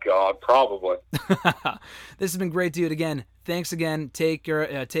 Oh, God, probably. This has been great, dude. Again, thanks again. Take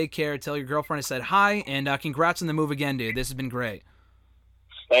care. Tell your girlfriend I said hi, and congrats on the move again, dude. This has been great.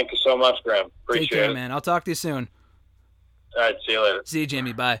 Thank you so much, Graham. Appreciate Take care, it. man. I'll talk to you soon. All right, see you later. See you,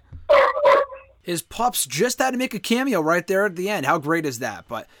 Jamie. Bye. His pups just had to make a cameo right there at the end. How great is that?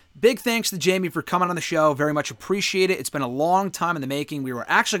 But big thanks to Jamie for coming on the show. Very much appreciate it. It's been a long time in the making. We were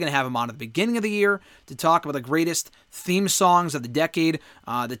actually going to have him on at the beginning of the year to talk about the greatest theme songs of the decade.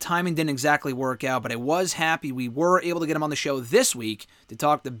 The timing didn't exactly work out, but I was happy we were able to get him on the show this week to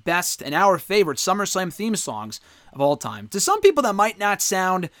talk the best and our favorite SummerSlam theme songs of all time. To some people, that might not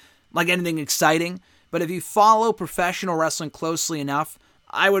sound like anything exciting, but if you follow professional wrestling closely enough,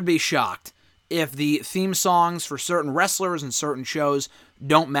 I would be shocked if the theme songs for certain wrestlers and certain shows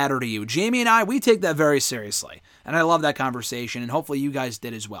don't matter to you. Jamie and I, we take that very seriously, and I love that conversation, and hopefully you guys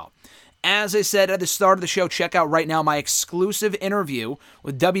did as well. As I said at the start of the show, check out right now my exclusive interview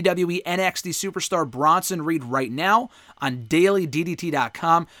with WWE NXT superstar Bronson Reed right now on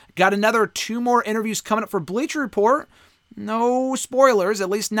DailyDDT.com. Got another 2 more interviews coming up for Bleacher Report. No spoilers, at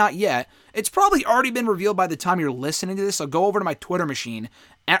least not yet. It's probably already been revealed by the time you're listening to this, so go over to my Twitter machine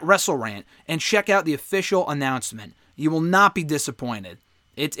at WrestleRant and check out the official announcement. You will not be disappointed.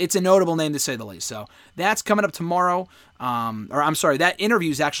 It's a notable name to say the least. So that's coming up tomorrow. That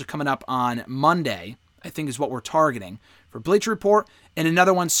interview is actually coming up on Monday, I think is what we're targeting for Bleacher Report, and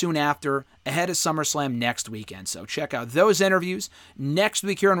another one soon after, ahead of SummerSlam next weekend. So check out those interviews. Next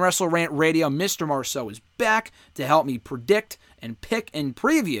week here on WrestleRant Radio, Mr. Marceau is back to help me predict and pick and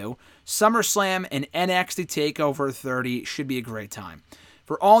preview SummerSlam and NXT TakeOver 30. Should be a great time.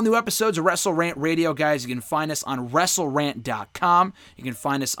 For all new episodes of WrestleRant Radio, guys, you can find us on WrestleRant.com. You can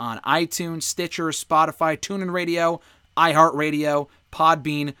find us on iTunes, Stitcher, Spotify, TuneIn Radio, iHeartRadio,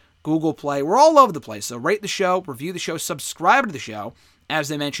 Podbean, Google Play. We're all over the place, so rate the show, review the show, subscribe to the show. As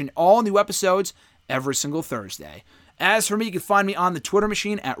I mentioned, all new episodes every single Thursday. As for me, you can find me on the Twitter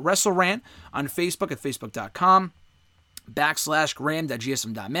machine at WrestleRant, on Facebook at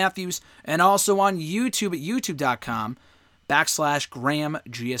facebook.com/Graham.GSM.Matthews, and also on YouTube at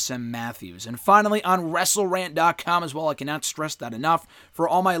youtube.com/GrahamGSMMatthews. And finally, on WrestleRant.com as well. I cannot stress that enough. For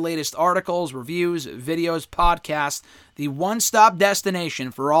all my latest articles, reviews, videos, podcasts, the one-stop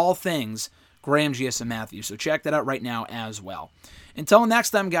destination for all things Graham GSM Matthews. So check that out right now as well. Until next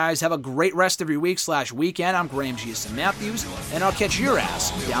time, guys, have a great rest of your week/weekend. I'm Graham GSM Matthews, and I'll catch your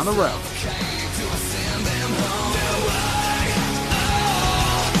ass down the road.